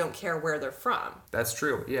I don't care where they're from. That's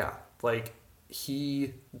true. Yeah,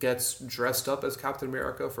 he gets dressed up as Captain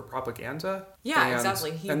America for propaganda. Yeah,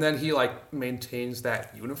 exactly. And then he like maintains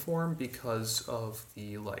that uniform because of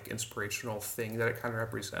the like inspirational thing that it kind of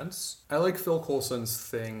represents. I like Phil Coulson's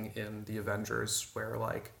thing in The Avengers where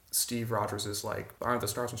like Steve Rogers is like, aren't the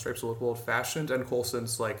Stars and Stripes a little old-fashioned? And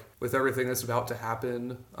Coulson's like, with everything that's about to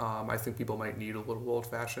happen, I think people might need a little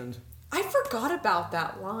old-fashioned. I forgot about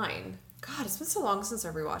that line. God, it's been so long since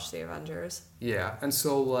I've rewatched The Avengers. Yeah, and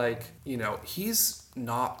so like, you know, he's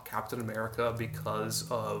not Captain America because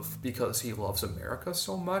he loves America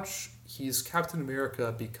so much. He's Captain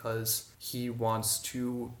America because he wants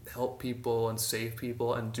to help people and save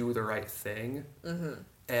people and do the right thing. Mm-hmm.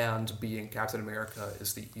 And being Captain America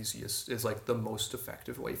is like the most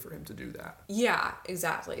effective way for him to do that. Yeah,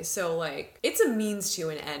 exactly. So like it's a means to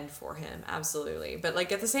an end for him, absolutely. But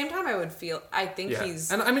like at the same time I think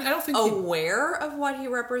he's and I mean I don't think aware of what he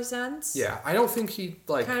represents. Yeah, I don't think he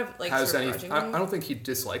like kind of like has any I don't think he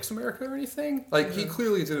dislikes America or anything. Like he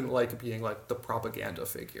clearly didn't like being like the propaganda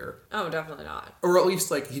figure. Oh, definitely not. Or at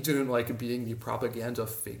least like he didn't like being the propaganda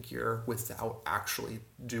figure without actually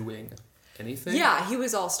doing anything. Yeah, he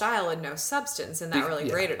was all style and no substance, and that really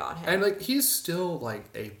grated on him. And like he's still like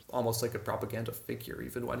almost like a propaganda figure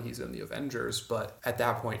even when he's in the Avengers, but at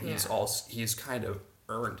that point he's kind of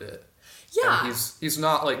earned it. Yeah. And he's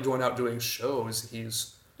not like going out doing shows.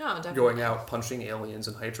 He's going out punching aliens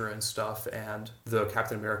and Hydra and stuff, and the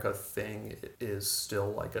Captain America thing is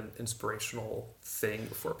still like an inspirational thing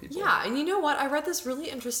for people. Yeah, and you know what? I read this really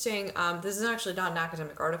interesting, this is actually not an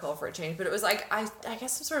academic article for a change, but it was like, I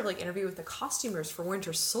guess some sort of like interview with the costumers for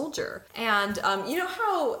Winter Soldier. And you know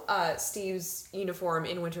how Steve's uniform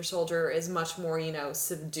in Winter Soldier is much more, you know,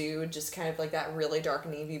 subdued, just kind of like that really dark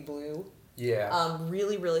navy blue? Yeah.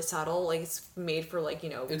 Really, really subtle. Like it's made for like, you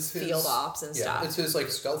know, field ops and stuff. It's his like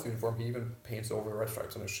stealth uniform. He even paints over the red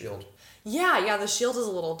stripes on his shield. Yeah, the shield is a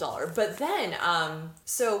little duller. But then,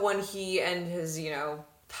 so when he and his, you know,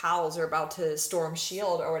 pals are about to storm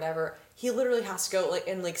S.H.I.E.L.D. or whatever, he literally has to go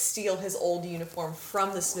and steal his old uniform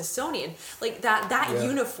from the Smithsonian. Like that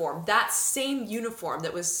uniform, that same uniform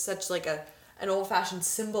that was such like an old-fashioned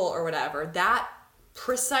symbol or whatever, that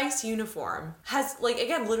precise uniform has like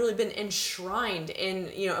again literally been enshrined in,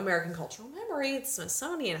 you know, American cultural memory. It's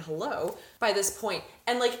Smithsonian, hello, by this point.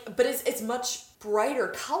 And like, but it's much brighter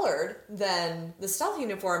colored than the stealth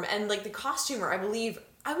uniform. And like the costumer, I believe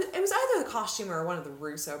it was either the costumer or one of the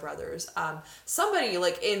Russo brothers, somebody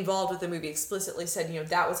like involved with the movie explicitly said, you know,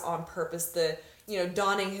 that was on purpose. The, you know,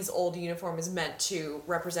 donning his old uniform is meant to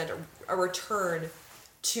represent a return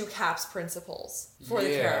to Cap's principles for the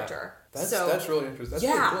character. That's really interesting. That's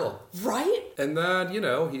really cool. Right? And then, you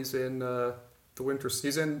know, he's in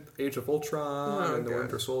he's in Age of Ultron and the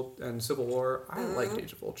Winter Soldier and Civil War. I liked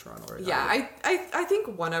Age of Ultron already. Yeah, I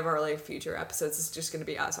think one of our like future episodes is just going to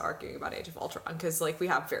be us arguing about Age of Ultron because like we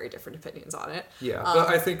have very different opinions on it. Yeah, but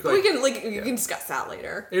I think like, we can discuss that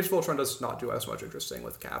later. Age of Ultron does not do as much interesting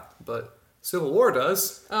with Cap, but Civil War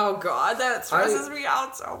does. Oh god, that stresses me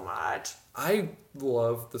out so much. I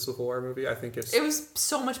love the Civil War movie. I think it was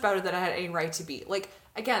so much better than I had any right to be. Like,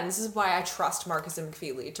 again, this is why I trust Marcus and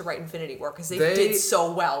McFeely to write Infinity War, because they did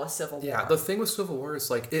so well with Civil War. Yeah, the thing with Civil War is,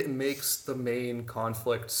 like, it makes the main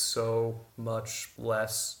conflict so much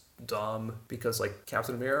less dumb, because, like,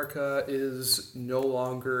 Captain America is no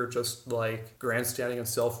longer just, like, grandstanding and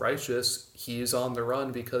self-righteous. He's on the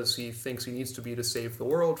run because he thinks he needs to be to save the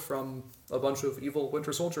world from a bunch of evil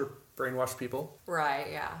Winter Soldier brainwashed people. Right,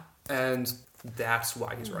 yeah. And that's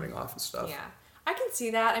why he's running off and stuff. Yeah. I can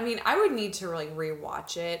see that. I mean, I would need to like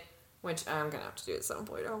rewatch it, which I'm going to have to do at some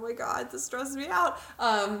point. Oh my god, this stresses me out.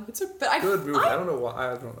 It's a good movie. I don't know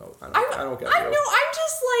why. I don't know. I don't get it. I know. I'm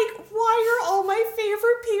just like, why are all my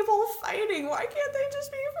favorite people fighting? Why can't they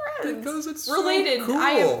just be friends? Because it's related. So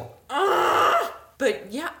cool.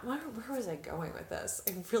 But yeah, where was I going with this?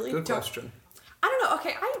 I really Good question. I don't know.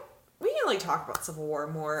 Okay, we can like talk about Civil War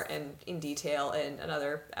more in detail in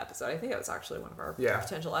another episode. I think it was actually one of our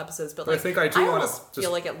potential episodes. But like, I think I do want to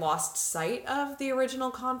feel like it lost sight of the original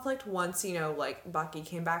conflict once, you know, like Bucky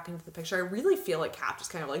came back into the picture. I really feel like Cap just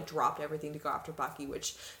kind of like dropped everything to go after Bucky,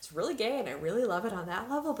 which is really gay, and I really love it on that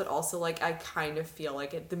level. But also like I kind of feel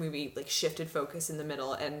like the movie like shifted focus in the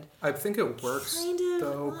middle, and I think it works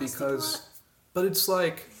though because, but it's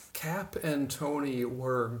like Cap and Tony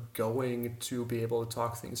were going to be able to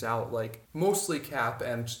talk things out. Like, mostly Cap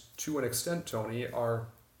and, to an extent, Tony are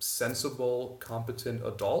sensible, competent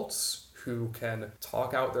adults who can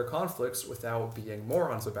talk out their conflicts without being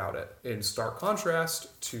morons about it. In stark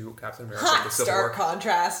contrast to Captain America and the Civil War. Stark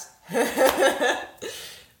contrast.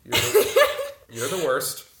 You're the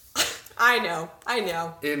worst. I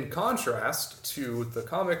know. In contrast to the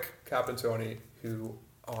comic Cap and Tony, who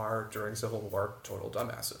are, during Civil War, total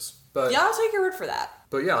dumbasses. But Yeah, I'll take your word for that.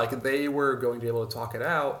 But yeah, like, they were going to be able to talk it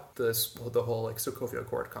out, the whole, like, Sokovia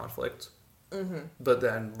Accord conflict. Mm-hmm. But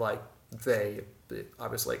then, like,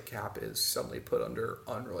 obviously, like, Cap is suddenly put under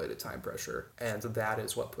unrelated time pressure, and that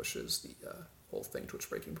is what pushes the whole thing to its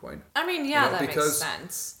breaking point. I mean, yeah, that makes because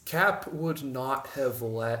sense. Cap would not have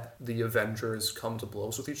let the Avengers come to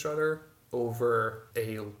blows with each other over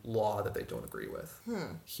a law that they don't agree with.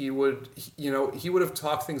 He would have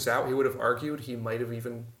talked things out. He would have argued. He might have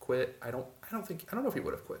even quit. I don't know if he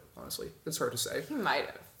would have quit, honestly. It's hard to say. He might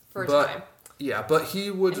have, for a But time. Yeah, but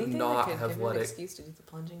he would Anything not that could have give him let an it. excuse to do the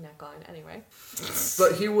plunging neckline anyway.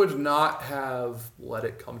 But he would not have let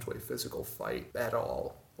it come to a physical fight at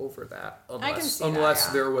all over that, I can see unless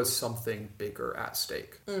that, yeah. there was something bigger at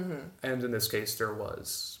stake. Mm-hmm. And in this case, there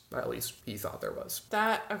was. At least he thought there was.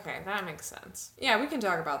 That makes sense. Yeah, we can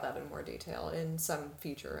talk about that in more detail in some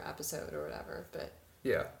future episode or whatever. But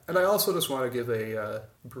Yeah, and I also just want to give a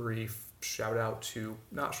brief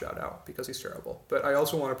not shout out because he's terrible, but I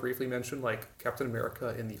also want to briefly mention, like, Captain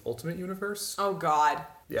America in the Ultimate Universe. oh god,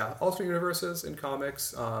 Yeah, Ultimate Universes in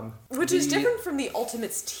comics. which is different from the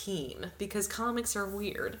Ultimates team because comics are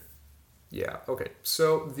weird. Yeah, okay.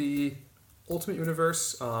 So the Ultimate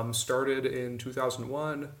Universe started in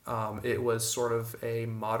 2001. It was sort of a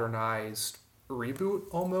modernized reboot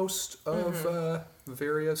almost of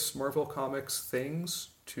various Marvel Comics things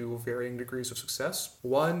to varying degrees of success.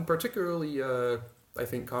 One particularly, I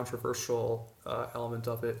think, controversial element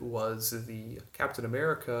of it was the Captain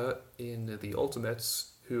America in the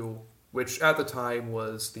Ultimates, which at the time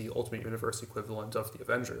was the Ultimate Universe equivalent of the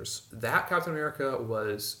Avengers. That Captain America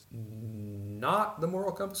was not the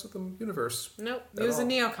moral compass of the universe. Nope, he was a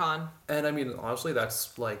neocon. And I mean, honestly,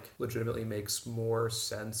 that's, like, legitimately makes more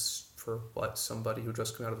sense for what somebody who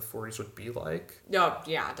just came out of the 40s would be like. Oh,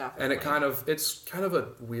 yeah, definitely. And it's kind of a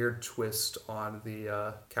weird twist on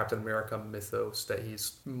the Captain America mythos that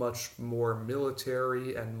he's much more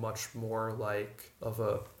military and much more, like, of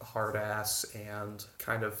a hard ass and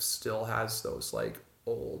kind of still has those, like,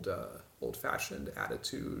 old-fashioned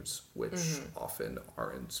attitudes, which often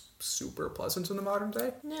aren't super pleasant in the modern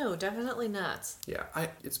day. No, definitely not. Yeah,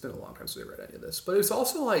 it's been a long time since I read any of this, but it's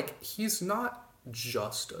also, like, he's not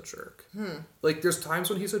just a jerk. Like, there's times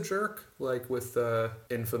when he's a jerk, like with the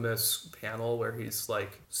infamous panel where he's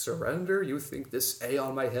like, "Surrender? You think this A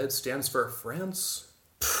on my head stands for France?"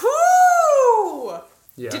 Pooh!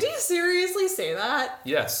 Yeah. Did he seriously say that?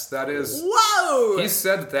 Yes, that is. Whoa! He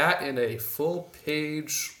said that in a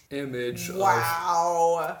full-page image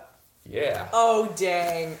Wow. Yeah. Oh,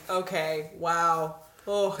 dang. Okay. Wow.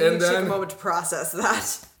 Oh, And it took then- a moment to process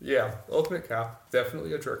that. Yeah, Ultimate Cap,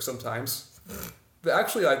 definitely a jerk sometimes. But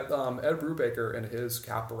actually, Ed Brubaker in his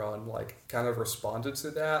Cap run, like, kind of responded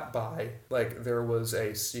to that by, like, there was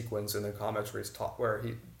a sequence in the comics where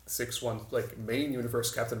he 6-1, like, main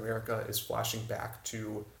universe Captain America is flashing back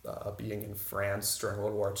to being in France during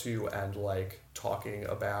World War II and, like, talking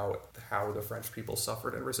about how the French people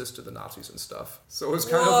suffered and resisted the Nazis and stuff. So it was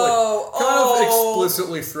kind of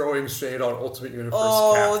explicitly throwing shade on Ultimate Universe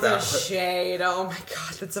Cap. The shade. Oh my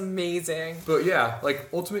god, that's amazing. But yeah, like,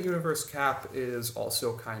 Ultimate Universe Cap is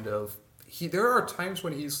also kind of... There are times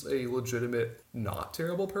when he's a legitimate, not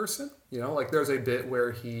terrible person. You know, like, there's a bit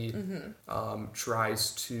where he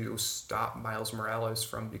tries to stop Miles Morales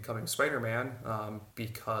from becoming Spider-Man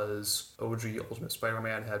because OG Ultimate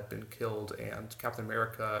Spider-Man had been killed and Captain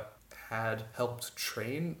America had helped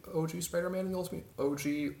train OG Spider-Man in the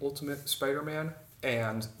OG Ultimate Spider-Man,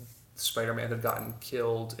 and Spider-Man had gotten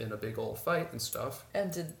killed in a big old fight and stuff.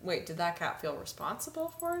 And did that Cap feel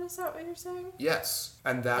responsible for it? Is that what you're saying? Yes,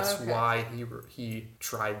 and that's Okay. why he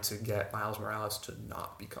tried to get Miles Morales to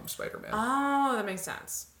not become Spider-Man. Oh, that makes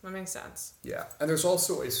sense. Yeah, and there's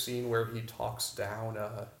also a scene where he talks down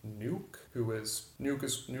Nuke, who was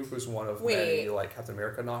one of many, like, Captain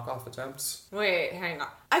America knockoff attempts. Wait, hang on.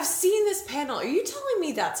 I've seen this panel. Are you telling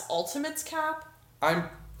me that's Ultimate's Cap? I'm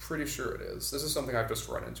pretty sure it is. This is something I've just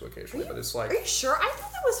run into occasionally, but it's like... Are you sure? I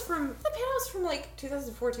thought that was from... The panel was from, like,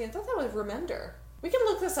 2014. I thought that was Remender. We can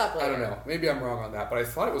look this up later. I don't know. Maybe I'm wrong on that, but I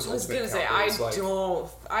thought it was I was Ultimate gonna say, Cap. It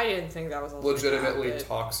was, I didn't think that was Ultimate legitimately Cap, but-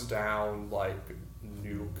 talks down, like,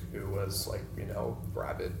 Nuke, who was, like, you know,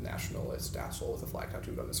 rabid nationalist asshole with a flag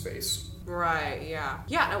tattooed on his face. Right, yeah.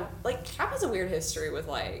 Yeah, no, like, Cap has a weird history with,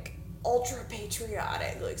 like, ultra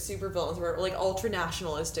patriotic like supervillains or like ultra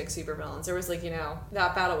nationalistic supervillains. There was like, you know,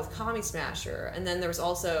 that battle with Commie Smasher, and then there was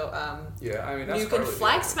also that's Nuke and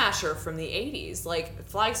Flag Smasher from the 80s. Like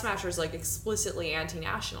Flag Smasher is like explicitly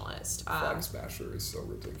anti-nationalist. Flag Smasher is so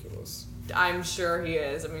ridiculous. I'm sure he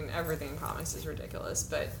is. I mean, everything in comics is ridiculous,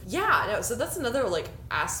 but yeah, no. So that's another like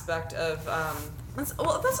aspect of that's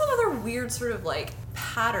another weird sort of like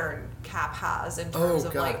pattern Cap has in terms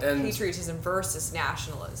of like patriotism versus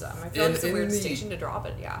nationalism. I feel like it's a weird distinction to draw,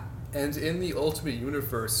 but yeah. And in the Ultimate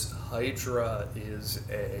Universe, Hydra is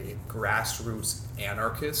a grassroots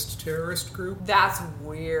anarchist terrorist group. That's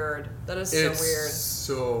weird. That is so weird. It's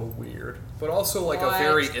so weird. But also like a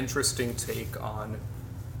very interesting take on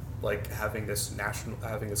like having this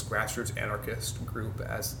grassroots anarchist group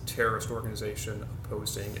as a terrorist organization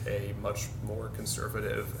opposing a much more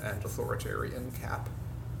conservative and authoritarian Cap.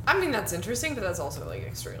 I mean, that's interesting, but that's also like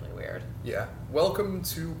extremely weird. Yeah. Welcome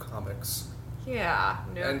to comics. Yeah,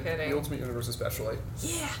 and kidding. The Ultimate Universe especially.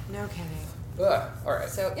 Yeah, no kidding. Alright.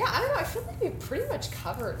 So, yeah, I don't know, I feel like we pretty much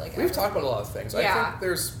covered, like... We've talked about a lot of things. Yeah. I think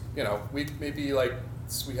there's, you know, we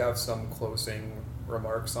have some closing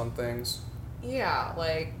remarks on things. Yeah,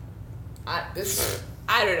 like, I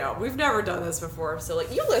don't know. We've never done this before, so,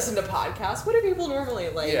 like, you listen to podcasts. What do people normally,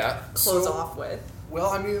 like, close off with?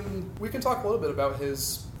 Well, I mean, we can talk a little bit about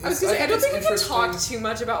his... I was gonna say, I don't think we can talk too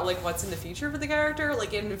much about like what's in the future for the character,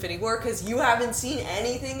 like in Infinity War, because you haven't seen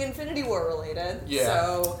anything Infinity War related. Yeah.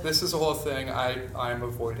 So this is a whole thing. I'm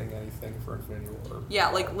avoiding anything for Infinity War. Yeah,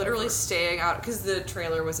 like literally staying out because the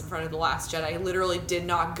trailer was in front of The Last Jedi. I literally did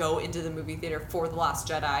not go into the movie theater for The Last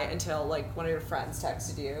Jedi until like one of your friends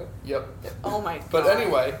texted you. Yep. Oh my god. But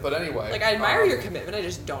anyway. Like I admire your commitment. I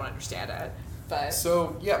just don't understand it. But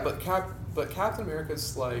so yeah, but Captain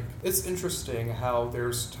America's like, it's interesting how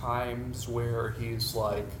there's times where he's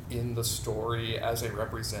like in the story as a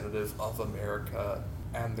representative of America,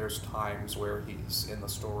 and there's times where he's in the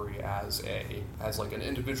story as like an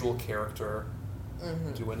individual character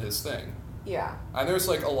doing his thing. Yeah. And there's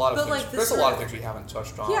like a lot of things. Like, there's a lot of things we haven't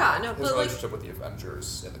touched on. Yeah, no, his but relationship with the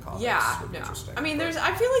Avengers in the comics. Yeah, would be interesting. I mean,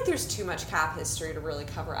 I feel like there's too much Cap history to really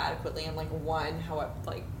cover adequately in like one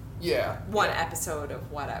episode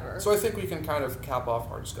of whatever. So I think we can kind of cap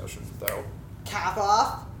off our discussion, though. Cap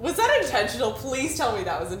off? Was that intentional? Please tell me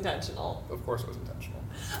that was intentional. Of course it was intentional.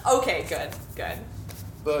 Okay, good.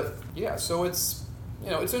 But yeah, so it's,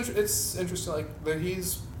 you know, it's interesting like that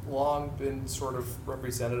he's long been sort of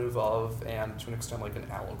representative of, and to an extent like an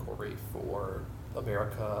allegory for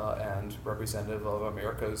America and representative of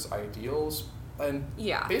America's ideals. And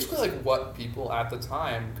basically like what people at the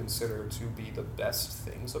time consider to be the best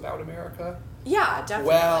things about America. Yeah, definitely.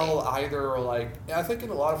 Well, either like, I think in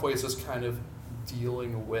a lot of ways just kind of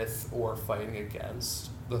dealing with or fighting against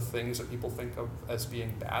the things that people think of as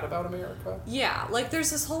being bad about America. Yeah, like there's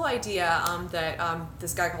this whole idea that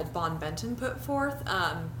this guy called Von Benton put forth,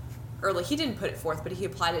 or like he didn't put it forth, but he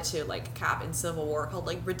applied it to like Cap in Civil War, called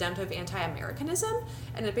like redemptive anti-Americanism,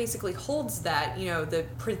 and it basically holds that, you know, the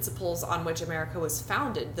principles on which America was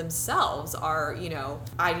founded themselves are, you know,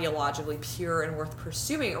 ideologically pure and worth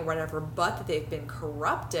pursuing or whatever, but that they've been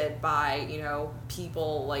corrupted by, you know,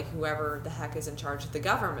 people like whoever the heck is in charge of the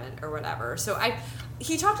government or whatever. So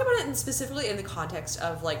he talked about it specifically in the context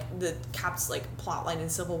of like the Cap's like plotline in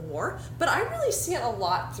Civil War, but I really see it a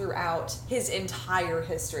lot throughout his entire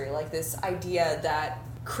history, like this idea that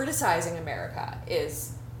criticizing America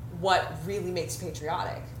is what really makes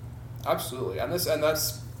patriotic. Absolutely, and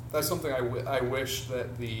that's something I wish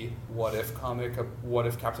that the What If comic, What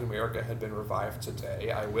If Captain America had been revived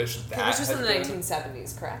today. I wish that which was in the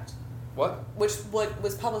 1970s, correct? What? Which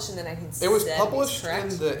was published in the 1970s, It was published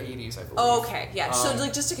correct? in the 80s, I believe. Oh, okay, yeah. So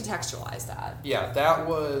like just to contextualize that. Yeah, that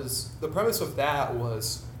was the premise of that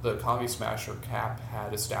was the Commie Smasher Cap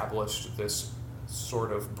had established this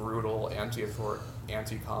sort of brutal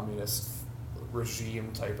anti-communist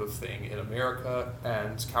regime type of thing in America,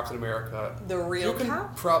 and Captain America. The real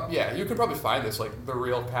Cap? You can probably find this. Like the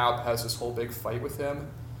real Cap has this whole big fight with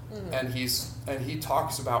him, and he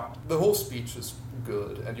talks about the whole speech is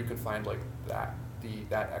good, and you can find like that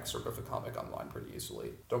excerpt of the comic online pretty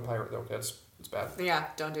easily. Don't pirate though, kids. It's bad. Yeah,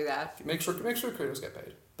 don't do that. Make sure creators get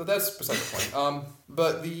paid. But that's beside the point.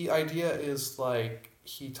 But the idea is like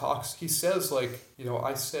he says like, you know,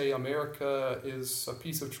 I say America is a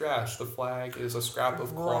piece of trash. The flag is a scrap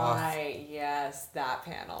of cloth. Right. Yes, that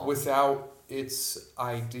panel. Without its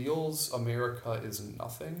ideals, America is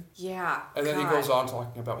nothing. Yeah. And then he goes on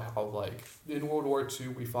talking about how, like, in World War II,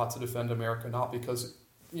 we fought to defend America, not because,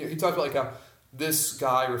 you know, he talks about, like, how this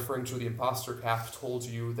guy, referring to the imposter Cap, told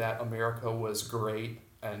you that America was great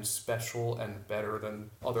and special and better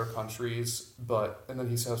than other countries. And then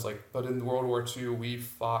he says, like, but in World War II, we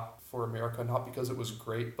fought for America not because it was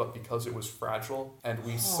great, but because it was fragile, and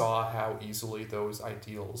we saw how easily those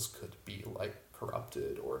ideals could be, like,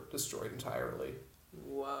 corrupted or destroyed entirely.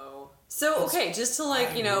 Whoa. So, okay, just to,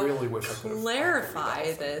 like, you know, really wish I could have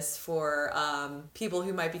clarify this for people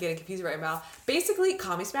who might be getting confused right now. Basically,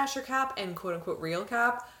 Commie Smasher Cap and quote-unquote Real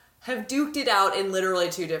Cap have duked it out in literally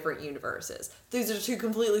 2 different universes. These are 2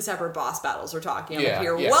 completely separate boss battles we're talking about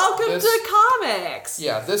here. Yeah. Welcome to comics!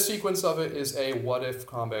 Yeah, this sequence of it is a what-if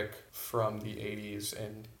comic from the 80s,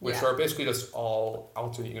 and which are basically just all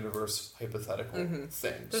alternate universe hypothetical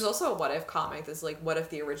things. There's also a what-if comic that's like, what if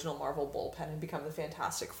the original Marvel Bullpen had become the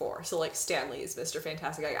Fantastic Four? So, like, Stan Lee's Mr.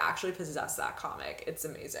 Fantastic. I actually possess that comic. It's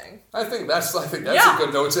amazing. I think that's a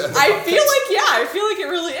good note to end. I feel like it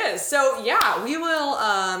really is. So, yeah, we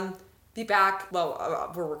will be back.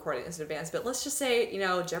 Well, we're recording this in advance, but let's just say, you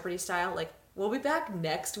know, Jeopardy style, like, we'll be back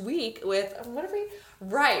next week with, we're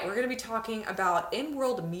going to be talking about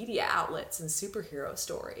in-world media outlets and superhero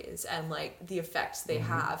stories and, like, the effects they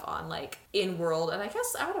have on, like, in-world and I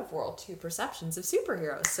guess out-of-world, too, perceptions of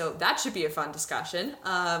superheroes. So that should be a fun discussion.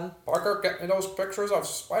 Parker, get me those pictures of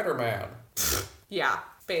Spider-Man. Yeah,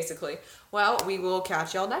 basically. Well, we will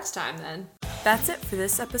catch y'all next time, then. That's it for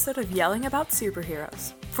this episode of Yelling About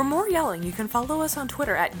Superheroes. For more yelling, you can follow us on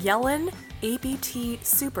Twitter at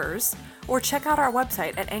YellinABTSupers, or check out our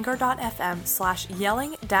website at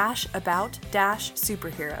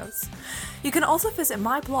anchor.fm/yelling-about-superheroes. You can also visit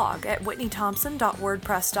my blog at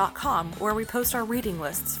whitneythompson.wordpress.com, where we post our reading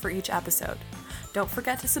lists for each episode. Don't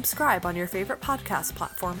forget to subscribe on your favorite podcast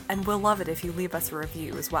platform, and we'll love it if you leave us a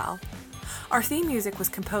review as well. Our theme music was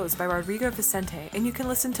composed by Rodrigo Vicente, and you can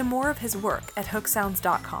listen to more of his work at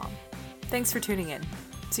hooksounds.com. Thanks for tuning in.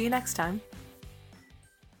 See you next time.